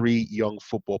misadventures of 3 young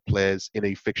football players in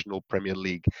a fictional Premier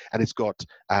League. And it's got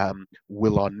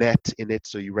Will Arnett in it,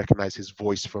 so you recognize his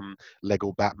voice from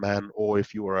Lego Batman, or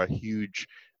if you are a huge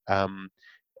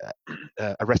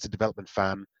Arrested Development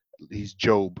fan, he's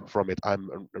Job from it. I'm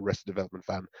an Arrested Development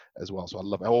fan as well, so I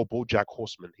love it. Oh, BoJack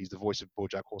Horseman, he's the voice of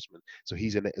BoJack Horseman, so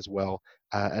he's in it as well,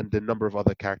 and a number of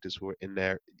other characters who are in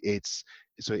there. It's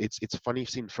funny. You've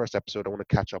seen the first episode. I want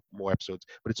to catch up more episodes,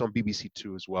 but it's on BBC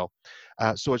Two as well.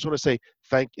 So I just want to say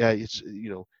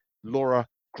Laura,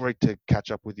 great to catch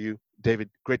up with you.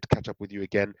 David, great to catch up with you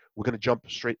again. We're going to jump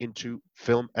straight into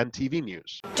film and TV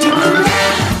news.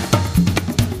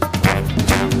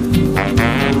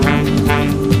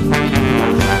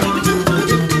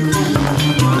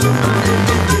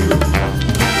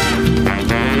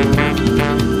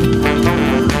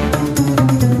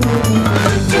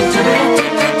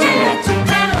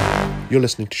 You're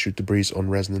listening to Shoot the Breeze on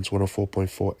Resonance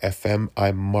 104.4 FM.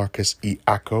 I'm Marcus E.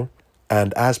 Acko,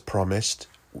 and as promised,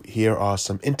 here are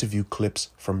some interview clips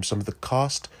from some of the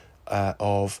cast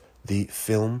of the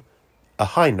film A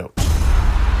High Note.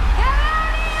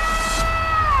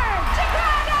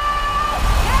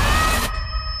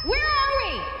 Where are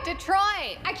we?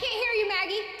 Detroit. I can't hear you,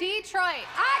 Maggie. Detroit.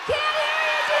 I can't hear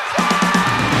you,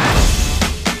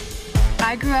 Detroit!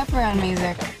 I grew up around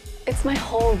music. It's my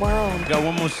whole world. Got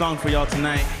one more song for y'all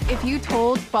tonight. If you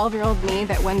told 12-year-old me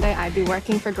that one day I'd be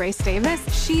working for Grace Davis,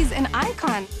 she's an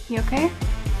icon. You okay?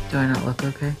 Do I not look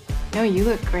okay? No, you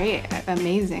look great.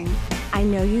 Amazing. I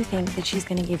know you think that she's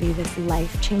gonna give you this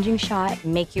life-changing shot,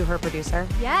 make you her producer.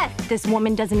 Yes. This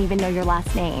woman doesn't even know your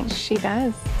last name. She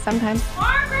does, sometimes.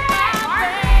 Margaret!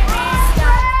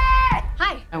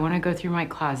 Hi. I want to go through my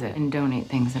closet and donate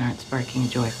things that aren't sparking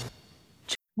joy.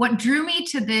 What drew me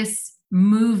to this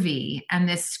movie and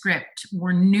this script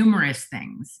were numerous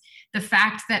things. The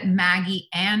fact that Maggie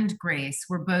and Grace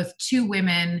were both 2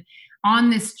 women on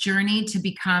this journey to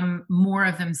become more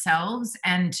of themselves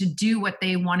and to do what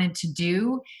they wanted to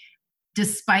do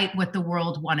despite what the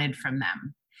world wanted from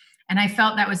them. And I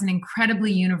felt that was an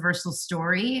incredibly universal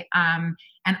story. And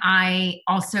I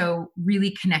also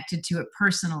really connected to it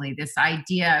personally, this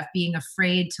idea of being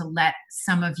afraid to let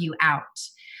some of you out,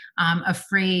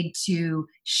 afraid to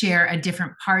share a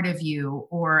different part of you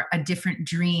or a different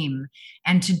dream,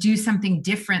 and to do something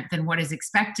different than what is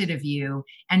expected of you,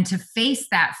 and to face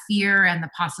that fear and the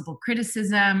possible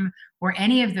criticism or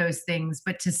any of those things,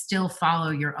 but to still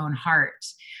follow your own heart.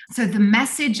 So the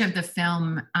message of the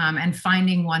film and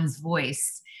finding one's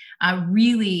voice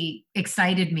really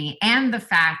excited me, and the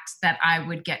fact that I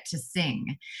would get to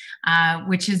sing,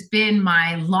 which has been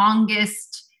my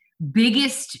longest,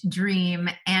 biggest dream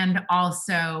and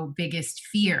also biggest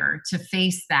fear, to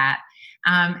face that.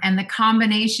 And the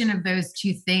combination of those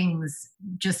two things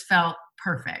just felt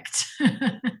perfect.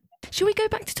 Should we go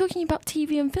back to talking about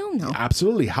TV and film now?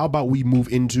 Absolutely. How about we move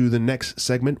into the next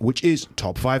segment, which is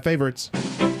Top 5 Favorites.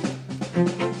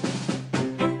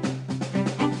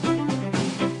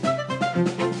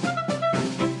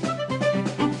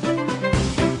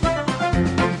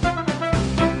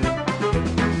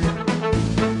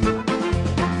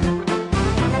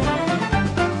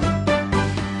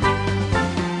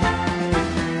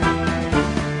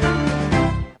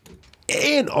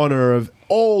 In honor of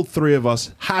all three of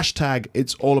us, hashtag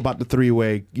it's all about the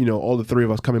three-way, all the three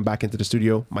of us coming back into the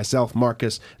studio, myself,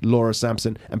 Marcus, Laura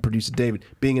Sampson, and producer David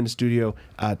being in the studio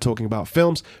talking about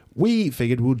films, we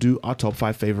figured we'll do our top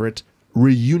 5 favorite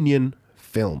reunion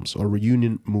films or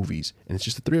reunion movies. And it's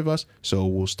just the three of us, so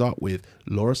we'll start with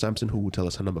Laura Sampson, who will tell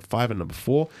us her number 5 and number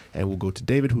 4, and we'll go to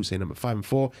David, who'll say number 5 and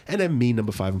 4, and then me,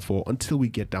 number 5 and 4, until we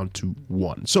get down to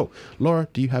 1. So, Laura,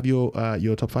 do you have your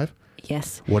top 5?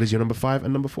 Yes. What is your number 5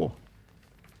 and number 4?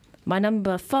 My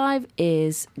number 5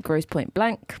 is Grosse Pointe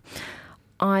Blank.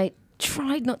 I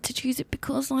tried not to choose it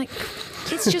because,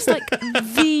 it's just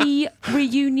the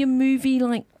reunion movie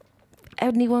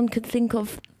anyone could think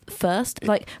of first.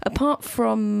 Apart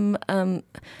from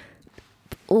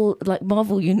all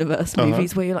Marvel Universe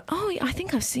movies where you're like, oh, I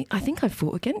think I've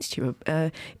fought against you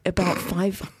about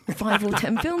five or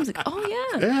 10 films ago. Oh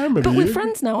yeah, I remember. But we're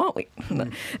friends now, aren't we?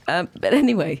 But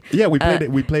anyway, yeah, we played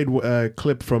it. We played a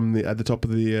clip from at the top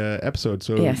of the episode.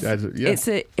 So yes,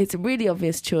 it's a really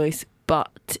obvious choice,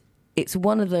 but it's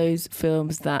one of those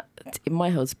films that in my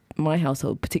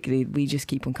household particularly, we just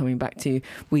keep on coming back to.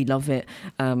 We love it.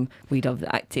 We love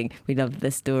the acting. We love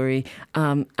the story.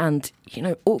 And,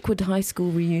 awkward high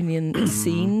school reunion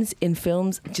scenes in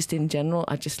films, just in general,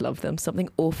 I just love them. Something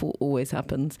awful always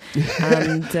happens.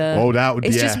 And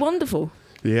it's just wonderful.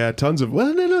 Yeah,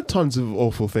 not tons of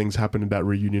awful things happen in that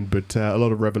reunion, but a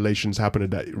lot of revelations happen at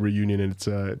that reunion, and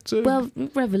it's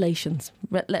revelations.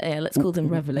 Let's call them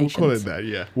revelations. We'll call it that,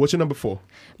 yeah. What's your number 4?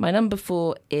 My number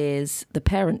 4 is The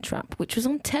Parent Trap, which was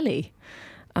on telly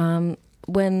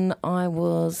when I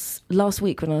was last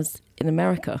week when I was in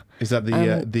America. Is that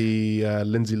the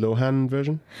Lindsay Lohan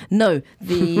version? No,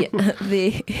 the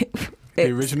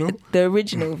original? The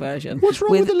original version. What's wrong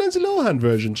with the Lindsay Lohan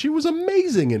version? She was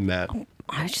amazing in that.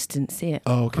 I just didn't see it.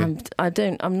 Oh, okay.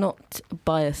 I'm not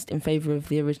biased in favour of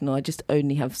the original. I just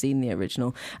only have seen the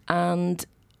original. And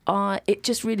it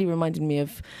just really reminded me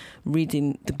of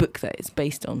reading the book that it's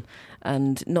based on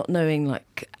and not knowing,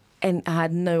 and I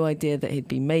had no idea that he'd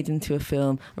been made into a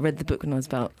film. I read the book when I was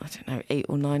about, 8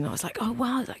 or 9. I was like, oh,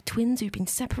 wow, it's like twins who've been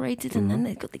separated and then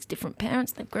they've got these different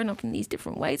parents. They've grown up in these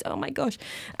different ways. Oh, my gosh.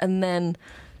 And then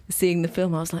seeing the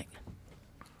film, I was like,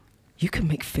 you can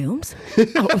make films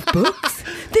out of books?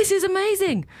 This is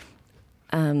amazing.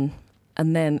 And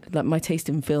then, my taste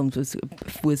in films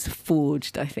was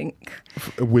forged, I think.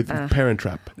 With Parent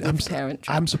Trap. Parent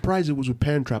Trap. I'm surprised it was with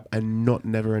Parent Trap and not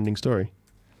Neverending Story.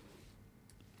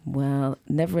 Well,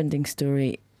 Neverending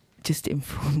Story just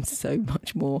informs so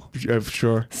much more.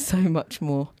 Sure. So much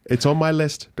more. It's on my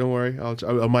list. Don't worry.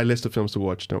 On my list of films to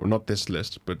watch. No, not this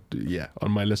list, but yeah, on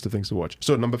my list of things to watch.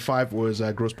 So number 5 was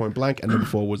Grosse Pointe Blank, and number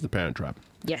 4 was The Parent Trap.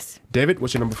 Yes. David,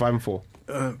 what's your number 5 and 4?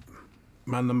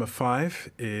 My number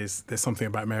 5 is There's Something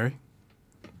About Mary.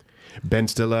 Ben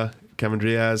Stiller, Cameron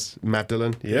Diaz, Matt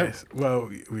Dillon. Yeah. Yes. Well,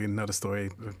 we know the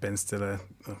story of Ben Stiller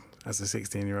as a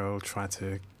 16-year-old tried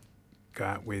to go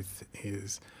out with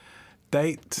his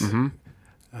date. Mm-hmm.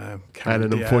 And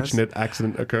an unfortunate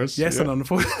accident occurs. Yes, an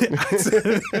unfortunate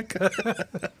accident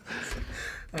occurs.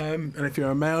 And if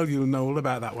you're a male, you'll know all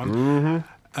about that one.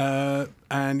 Mm-hmm.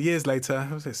 And years later,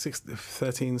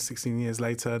 13, 16 years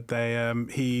later,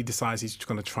 he decides he's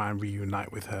going to try and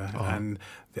reunite with her, and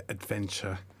the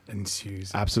adventure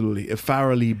ensues. Absolutely, a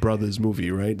Farrelly brothers movie,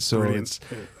 right? So Brilliant.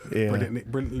 it's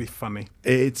Brilliantly funny.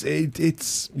 It's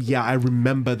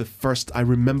I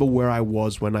remember where I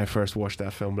was when I first watched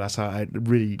that film. That's how I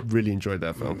really enjoyed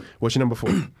that film. What's your number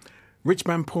 4? Rich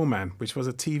Man, Poor Man, which was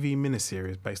a TV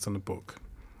miniseries based on the book.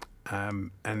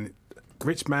 And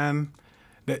Rich Man,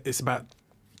 it's about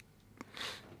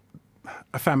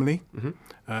a family,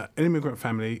 an immigrant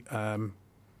family,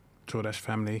 Jordache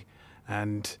family,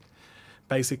 and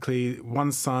basically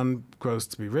one son grows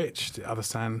to be rich, the other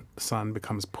son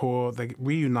becomes poor. They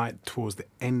reunite towards the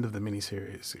end of the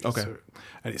miniseries. Okay.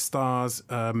 And it stars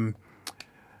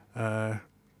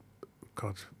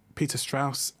Peter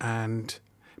Strauss,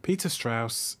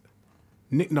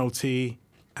 Nick Nolte,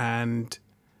 and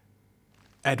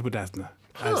Edward Asner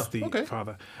as the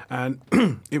father. And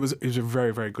it was a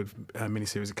very, very good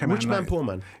miniseries. It came Rich out Man, Poor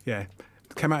Man. Yeah.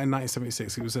 It came out in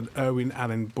 1976. It was an Irwin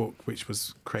Allen book which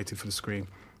was created for the screen.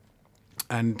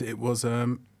 And it was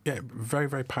very,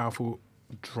 very powerful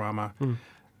drama.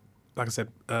 Like I said,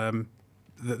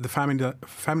 the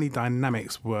family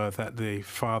dynamics were that the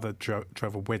father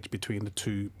drove a wedge between the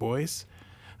two boys,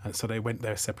 and so they went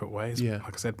their separate ways. Yeah.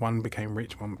 Like I said, one became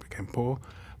rich, one became poor,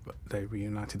 but they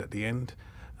reunited at the end.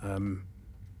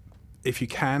 If you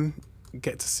can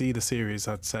get to see the series,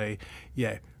 I'd say,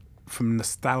 from a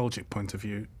nostalgic point of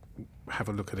view, have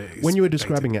a look at it. When you were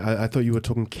describing it, I thought you were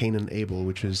talking Cain and Abel,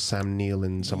 which is Sam Neill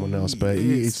and someone else, but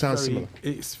it sounds similar.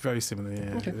 It's very similar,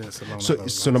 yeah. Okay.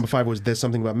 So number 5 was There's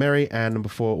Something About Mary, and number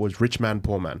 4 was Rich Man,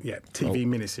 Poor Man. Yeah, TV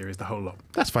miniseries, the whole lot.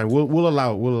 That's fine. We'll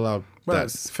allow Well, that.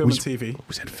 it's film and TV.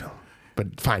 We said film.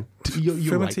 But fine. You're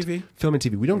Film right. and TV? Film and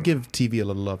TV. We don't give TV a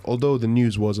lot of love, although the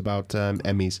news was about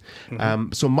Emmys.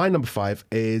 So my number 5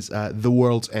 is The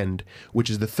World's End, which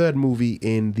is the third movie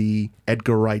in the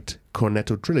Edgar Wright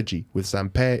Cornetto trilogy with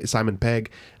Simon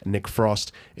Pegg, Nick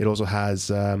Frost. It also has,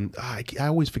 I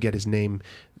always forget his name,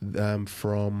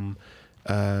 from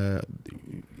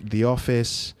The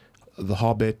Office, The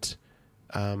Hobbit,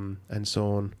 and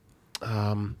so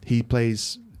on. He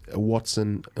plays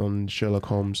Watson on Sherlock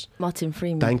Holmes. Martin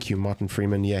Freeman. Thank you, Martin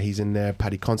Freeman. Yeah, he's in there.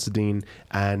 Paddy Considine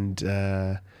and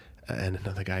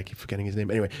another guy, I keep forgetting his name.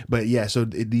 Anyway, but yeah, so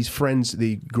these friends,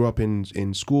 they grew up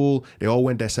in school. They all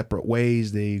went their separate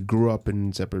ways. They grew up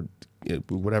in separate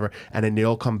whatever, and then they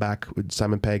all come back. With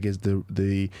Simon Pegg is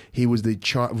he was the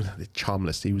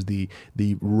charmless. He was the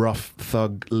rough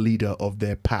thug leader of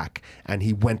their pack, and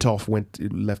he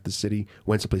left the city,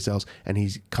 went someplace else, and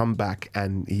he's come back,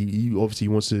 and he obviously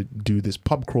wants to do this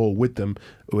pub crawl with them,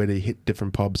 where they hit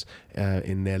different pubs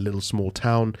in their little small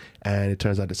town, and it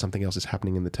turns out that something else is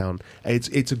happening in the town.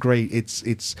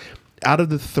 It's out of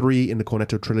the 3 in the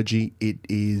Cornetto trilogy, it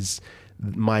is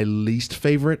my least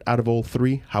favorite out of all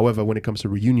 3. However, when it comes to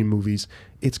reunion movies,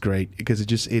 it's great because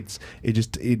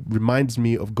it reminds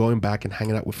me of going back and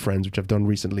hanging out with friends, which I've done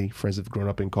recently, friends I've grown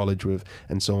up in college with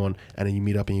and so on, and then you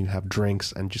meet up and you have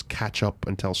drinks and just catch up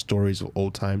and tell stories of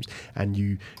old times, and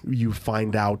you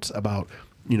find out about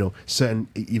certain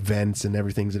events and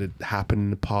everything that had happened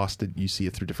in the past, that you see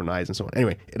it through different eyes and so on.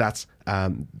 Anyway, that's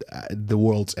The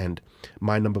World's End.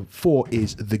 My number 4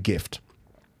 is The Gift.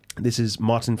 This is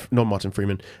not Martin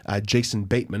Freeman, Jason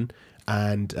Bateman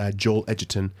and Joel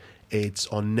Edgerton. It's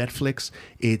on Netflix.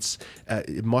 It's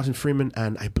Martin Freeman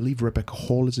and I believe Rebecca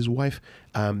Hall is his wife.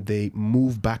 They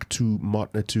move back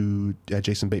to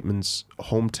Jason Bateman's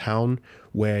hometown,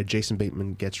 where Jason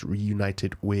Bateman gets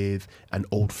reunited with an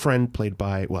old friend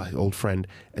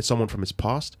someone from his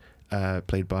past,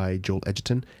 played by Joel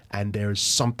Edgerton. And there is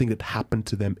something that happened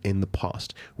to them in the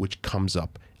past which comes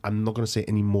up. I'm not going to say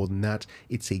any more than that.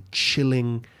 It's a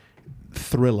chilling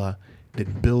thriller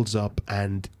that builds up,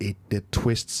 and the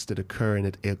twists that occur in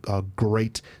it are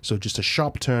great. So just a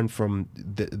sharp turn from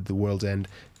the World's End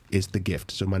is The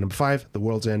Gift. So my number 5, The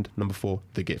World's End. Number 4,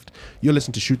 The Gift. You're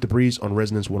listening to Shoot the Breeze on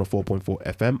Resonance 104.4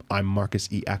 FM. I'm Marcus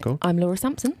E. Acko. I'm Laura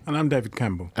Sampson. And I'm David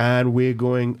Campbell. And we're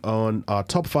going on our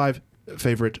top 5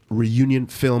 favorite reunion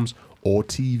films or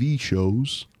TV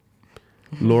shows.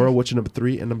 Laura, what's your number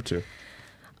 3 and number 2?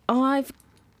 I've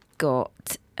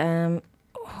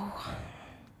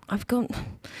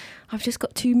just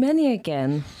got too many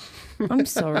again. I'm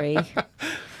sorry.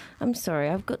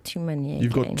 I've got too many again.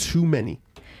 You've got too many.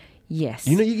 Yes.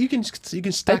 You can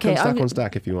stack on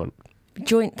stack if you want.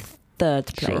 Joint third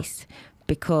place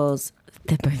because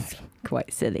they're both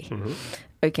quite silly. Mm-hmm.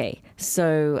 Okay,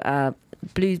 so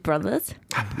Blues Brothers.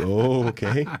 Oh,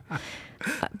 okay.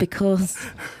 Because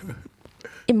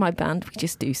in my band we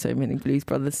just do so many Blues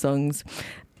Brothers songs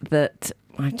that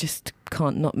I just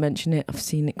can't not mention it. I've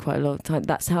seen it quite a lot of time.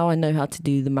 That's how I know how to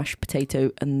do the mashed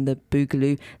potato and the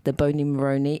boogaloo, the bony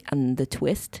maroni and the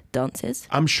twist dances.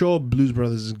 I'm sure Blues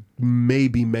Brothers may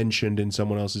be mentioned in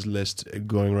someone else's list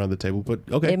going around the table, but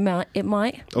okay. It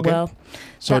might. Okay. Well,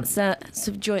 So- that's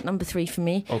joint number 3 for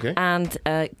me. Okay. And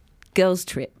Girls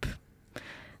Trip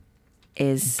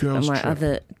is Girls my Trip.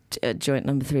 other joint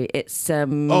number 3. It's the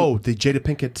Jada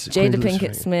Pinkett. Jada Queen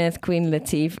Pinkett Smith, Queen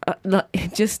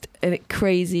Latifah, just a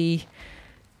crazy,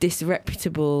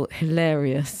 disreputable,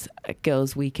 hilarious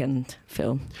girls' weekend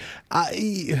film.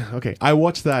 I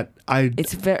watched that.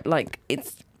 It's very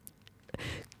it's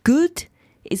good.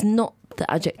 Is not the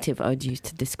adjective I would use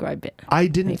to describe it. I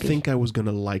didn't maybe. think I was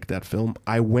gonna like that film.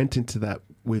 I went into that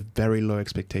with very low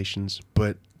expectations,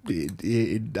 but I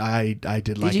did like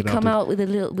it. Did you come out with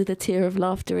a tear of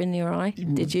laughter in your eye?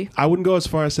 Did you? I wouldn't go as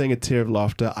far as saying a tear of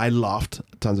laughter. I laughed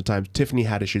tons of times. Tiffany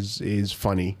Haddish is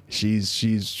funny.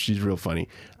 She's real funny.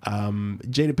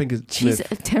 Jada Pinkett Smith.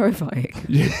 She's terrifying.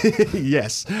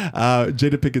 Yes,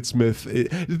 Jada Pinkett Smith.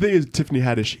 The thing is, Tiffany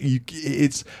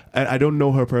Haddish. I don't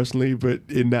know her personally, but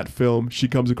in that film, she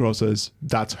comes across as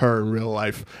that's her in real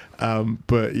life.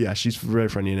 But yeah, she's very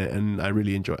funny in it, and I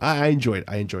really enjoy. I enjoyed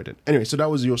it. Anyway, so that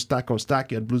was your stack on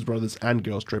stack. You had Blues Brothers and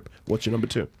Girls Trip. What's your number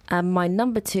 2? My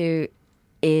number 2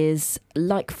 is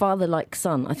Like Father, Like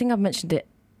Son. I think I've mentioned it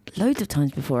loads of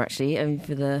times before, actually,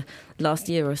 for the last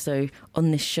year or so on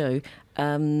this show.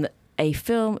 A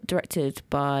film directed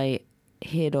by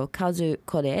Hirokazu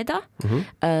Koreeda.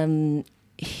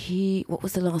 What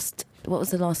was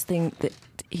the last thing that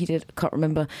he did? I can't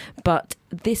remember. But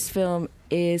this film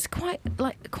is quite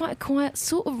a quiet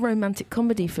sort of romantic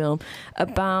comedy film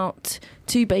about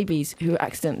 2 babies who are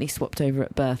accidentally swapped over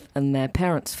at birth, and their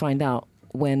parents find out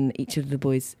when each of the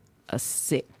boys are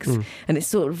 6, and it's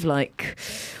sort of like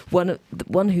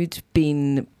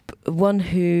the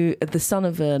son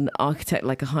of an architect,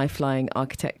 like a high-flying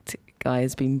architect guy,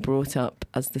 has been brought up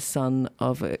as the son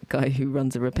of a guy who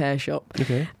runs a repair shop.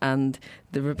 Okay. And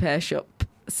the repair shop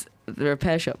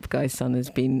guy's son has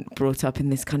been brought up in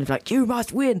this kind of like, you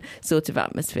must win sort of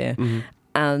atmosphere.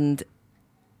 And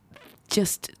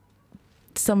just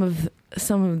some of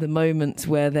the moments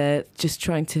where they're just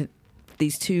trying to,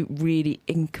 these 2 really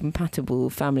incompatible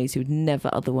families who'd never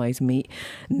otherwise meet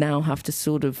now have to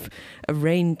sort of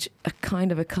arrange a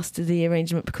kind of a custody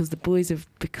arrangement because the boys have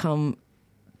become,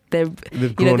 there's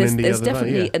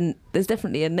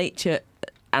definitely a nature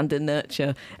and a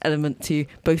nurture element to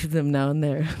both of them now, and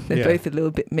they're both a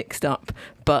little bit mixed up,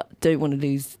 but don't want to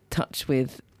lose touch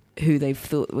with who they've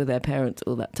thought were their parents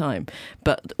all that time,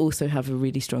 but also have a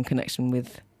really strong connection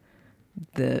with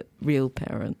the real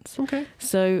parents. Okay.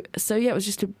 So yeah, it was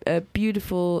just a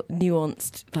beautiful,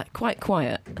 nuanced, like quite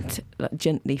quiet, like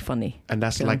gently funny. And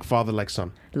that's film. Like Father, Like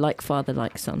Son. Like Father,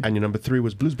 Like Son. And your number 3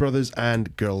 was Blues Brothers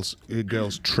and Girls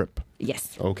Trip.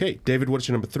 Yes. Okay, David, what's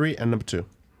your number 3 and number 2?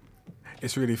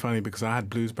 It's really funny because I had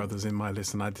Blues Brothers in my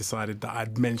list and I decided that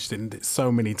I'd mentioned it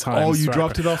so many times. Oh, you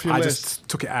dropped it off your list? I list? just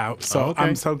took it out. So Okay.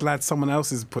 I'm so glad someone else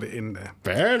has put it in there.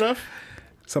 Fair enough.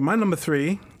 So my number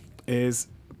 3 is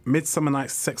Midsummer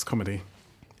Night's Sex Comedy.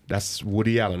 That's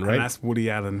Woody Allen, right? And that's Woody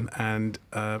Allen. And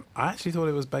I actually thought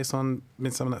it was based on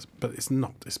Midsummer Night's, but it's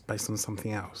not. It's based on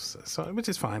something else, so which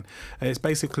is fine. It's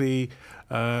basically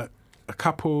a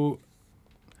couple,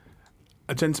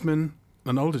 a gentleman,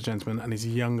 an older gentleman, and his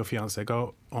younger fiancée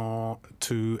go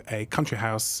to a country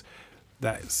house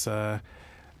that's to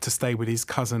stay with his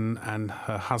cousin and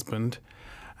her husband.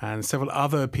 And several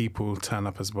other people turn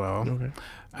up as well. Okay.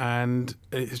 And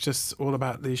it's just all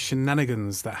about the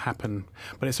shenanigans that happen.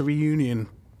 But it's a reunion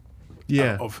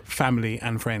of family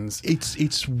and friends.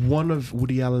 It's one of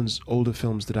Woody Allen's older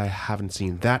films that I haven't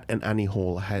seen. That and Annie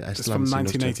Hall. It's from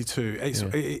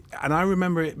 1982. And I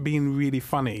remember it being really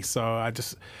funny. So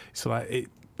it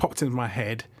popped into my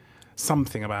head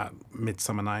something about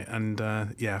Midsummer Night. And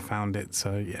I found it.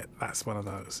 So yeah, that's one of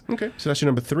those. Okay, so that's your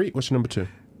number 3. What's your number 2?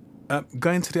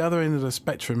 Going to the other end of the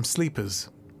spectrum, Sleepers.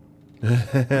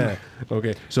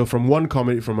 Okay, so from a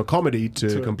comedy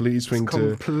to completely swing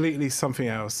to completely something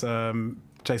else.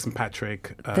 Jason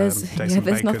Patrick. There's Jason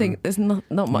Bacon. There's not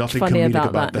much Nothing funny comedic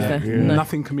about that. Yeah. No.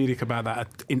 Nothing comedic about that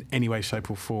in any way,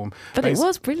 shape, or form. But it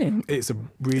was brilliant. It's a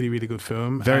really, really good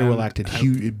film. very well acted,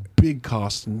 huge, big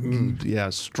cast,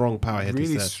 strong power hitters.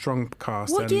 Really there. strong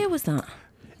cast. What year was that?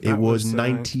 It was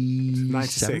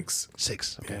 96.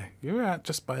 6. Yeah, you were out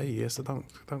just by a year, so don't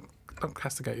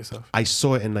castigate yourself. I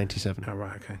saw it in 97. Oh,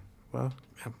 right, okay. Well,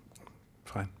 yeah,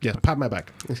 fine. Yeah, pat my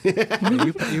back.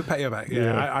 you pat your back.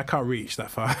 Yeah, I can't reach that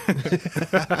far.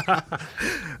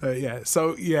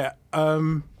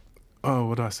 Oh,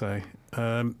 what do I say?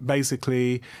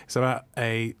 Basically, it's about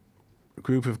a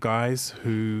group of guys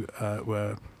who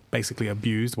were basically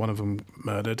abused, one of them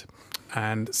murdered,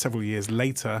 and several years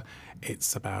later,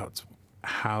 it's about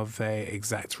how they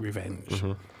exact revenge.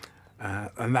 Mm-hmm.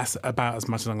 And that's about as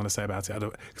much as I'm going to say about it.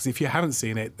 Because if you haven't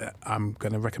seen it, I'm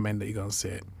going to recommend that you go and see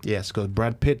it. Yeah, it's got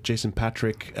Brad Pitt, Jason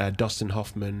Patric, Dustin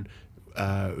Hoffman,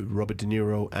 Robert De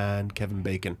Niro, and Kevin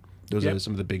Bacon. Those are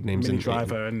some of the big names. Minnie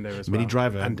Driver in there as well. Minnie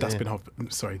Driver. And Dustin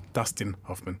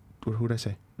Hoffman. Who did I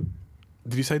say?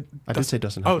 Did you say? I did say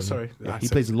Dustin Hoffman. Oh, sorry. Yeah, he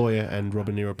plays a lawyer and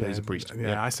Robert De Niro plays a priest.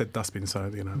 Yeah, I said Dustbin,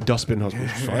 so, Dustbin Hospital,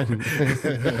 fine.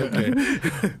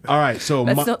 Okay. All right, so...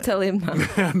 Let's not tell him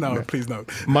that. No, please no.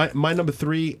 My number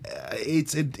 3,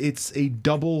 it's a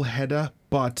double header,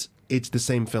 but it's the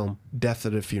same film, Death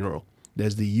at a Funeral.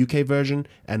 There's the UK version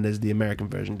and there's the American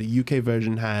version. The UK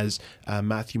version has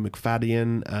Matthew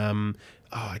McFadden.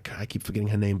 I keep forgetting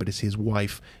her name, but it's his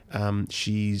wife.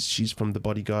 She's from The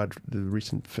Bodyguard, the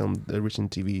recent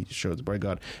TV show, The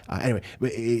Bodyguard. Anyway,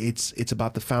 it's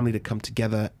about the family that come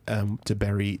together to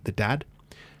bury the dad,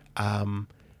 and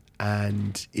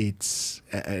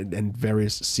and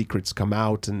various secrets come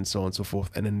out and so on and so forth.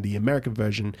 And in the American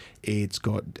version, it's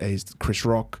got Chris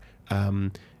Rock,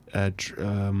 Jordan.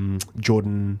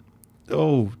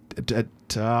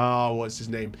 What's his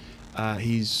name?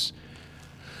 He's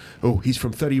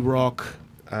from 30 Rock.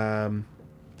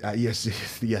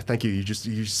 Yes, yeah. Thank you. You just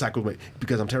cycled me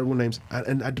because I'm terrible with names,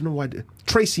 and I don't know why.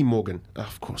 Tracy Morgan,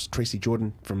 of course. Tracy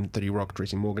Jordan from 30 Rock.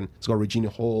 Tracy Morgan. It's got Regina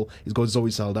Hall. It's got Zoe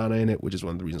Saldana in it, which is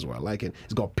one of the reasons why I like it.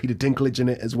 It's got Peter Dinklage in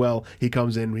it as well. He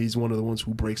comes in. He's one of the ones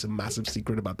who breaks a massive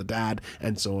secret about the dad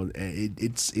and so on.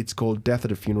 It's called Death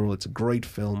at a Funeral. It's a great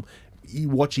film. You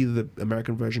watch either the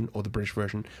American version or the British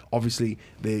version. Obviously,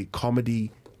 the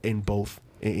comedy in both,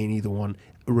 in either one,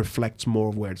 reflects more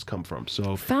of where it's come from.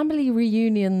 So family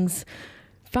reunion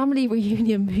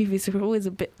movies are always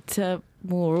a bit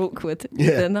more awkward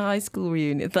than high school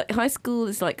reunions. Like high school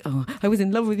is like, oh, I was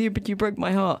in love with you, but you broke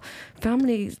my heart.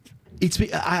 Family.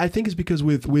 I think it's because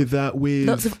with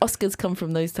lots of Oscars come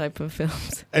from those type of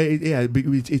films.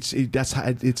 It's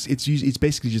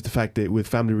basically just the fact that with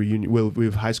family reunion,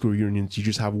 with high school reunions, you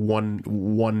just have one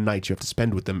night you have to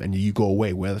spend with them and you go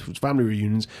away. Whereas with family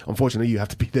reunions, unfortunately, you have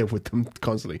to be there with them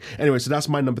constantly. Anyway, so that's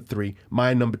my number 3.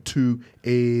 My number 2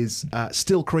 is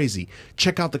Still Crazy.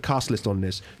 Check out the cast list on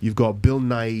this. You've got Bill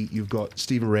Nighy, you've got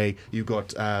Stephen Ray, you've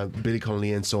got Billy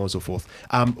Connolly, and so on and so forth.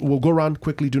 We'll go around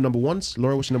quickly, do number 1s.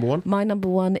 Laura, what's your number 1? My number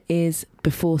 1 is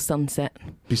Before Sunset.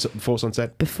 Before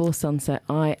Sunset? Before Sunset.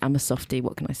 I am a softie.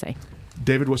 What can I say?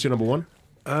 David, what's your number 1?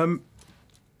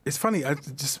 It's funny. I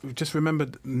just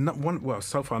remembered.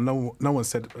 So far, no one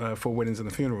said 4 Weddings and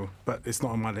a Funeral, but it's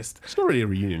not on my list. It's not really a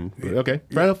reunion. Okay,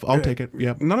 fair enough. I'll take it.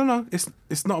 Yeah. No.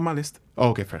 It's not on my list.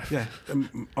 Oh, okay, fair enough. Yeah.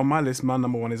 On my list, my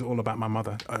number 1 is All About My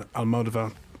Mother,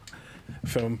 Almodovar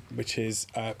film, which is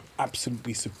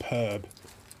absolutely superb.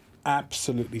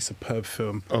 Absolutely superb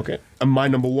film. Okay. And my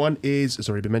number 1 is, it's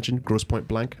already been mentioned, Grosse Pointe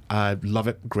Blank. I love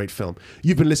it. Great film.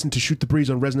 You've been listening to Shoot the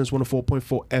Breeze on Resonance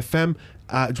 104.4 FM.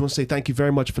 I just want to say thank you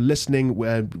very much for listening.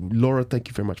 Laura, thank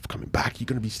you very much for coming back. You're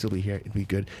going to still be here. It'll be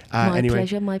good.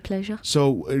 My pleasure.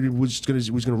 So we're just going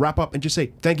to wrap up and just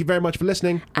say thank you very much for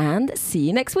listening. And see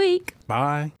you next week.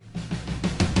 Bye.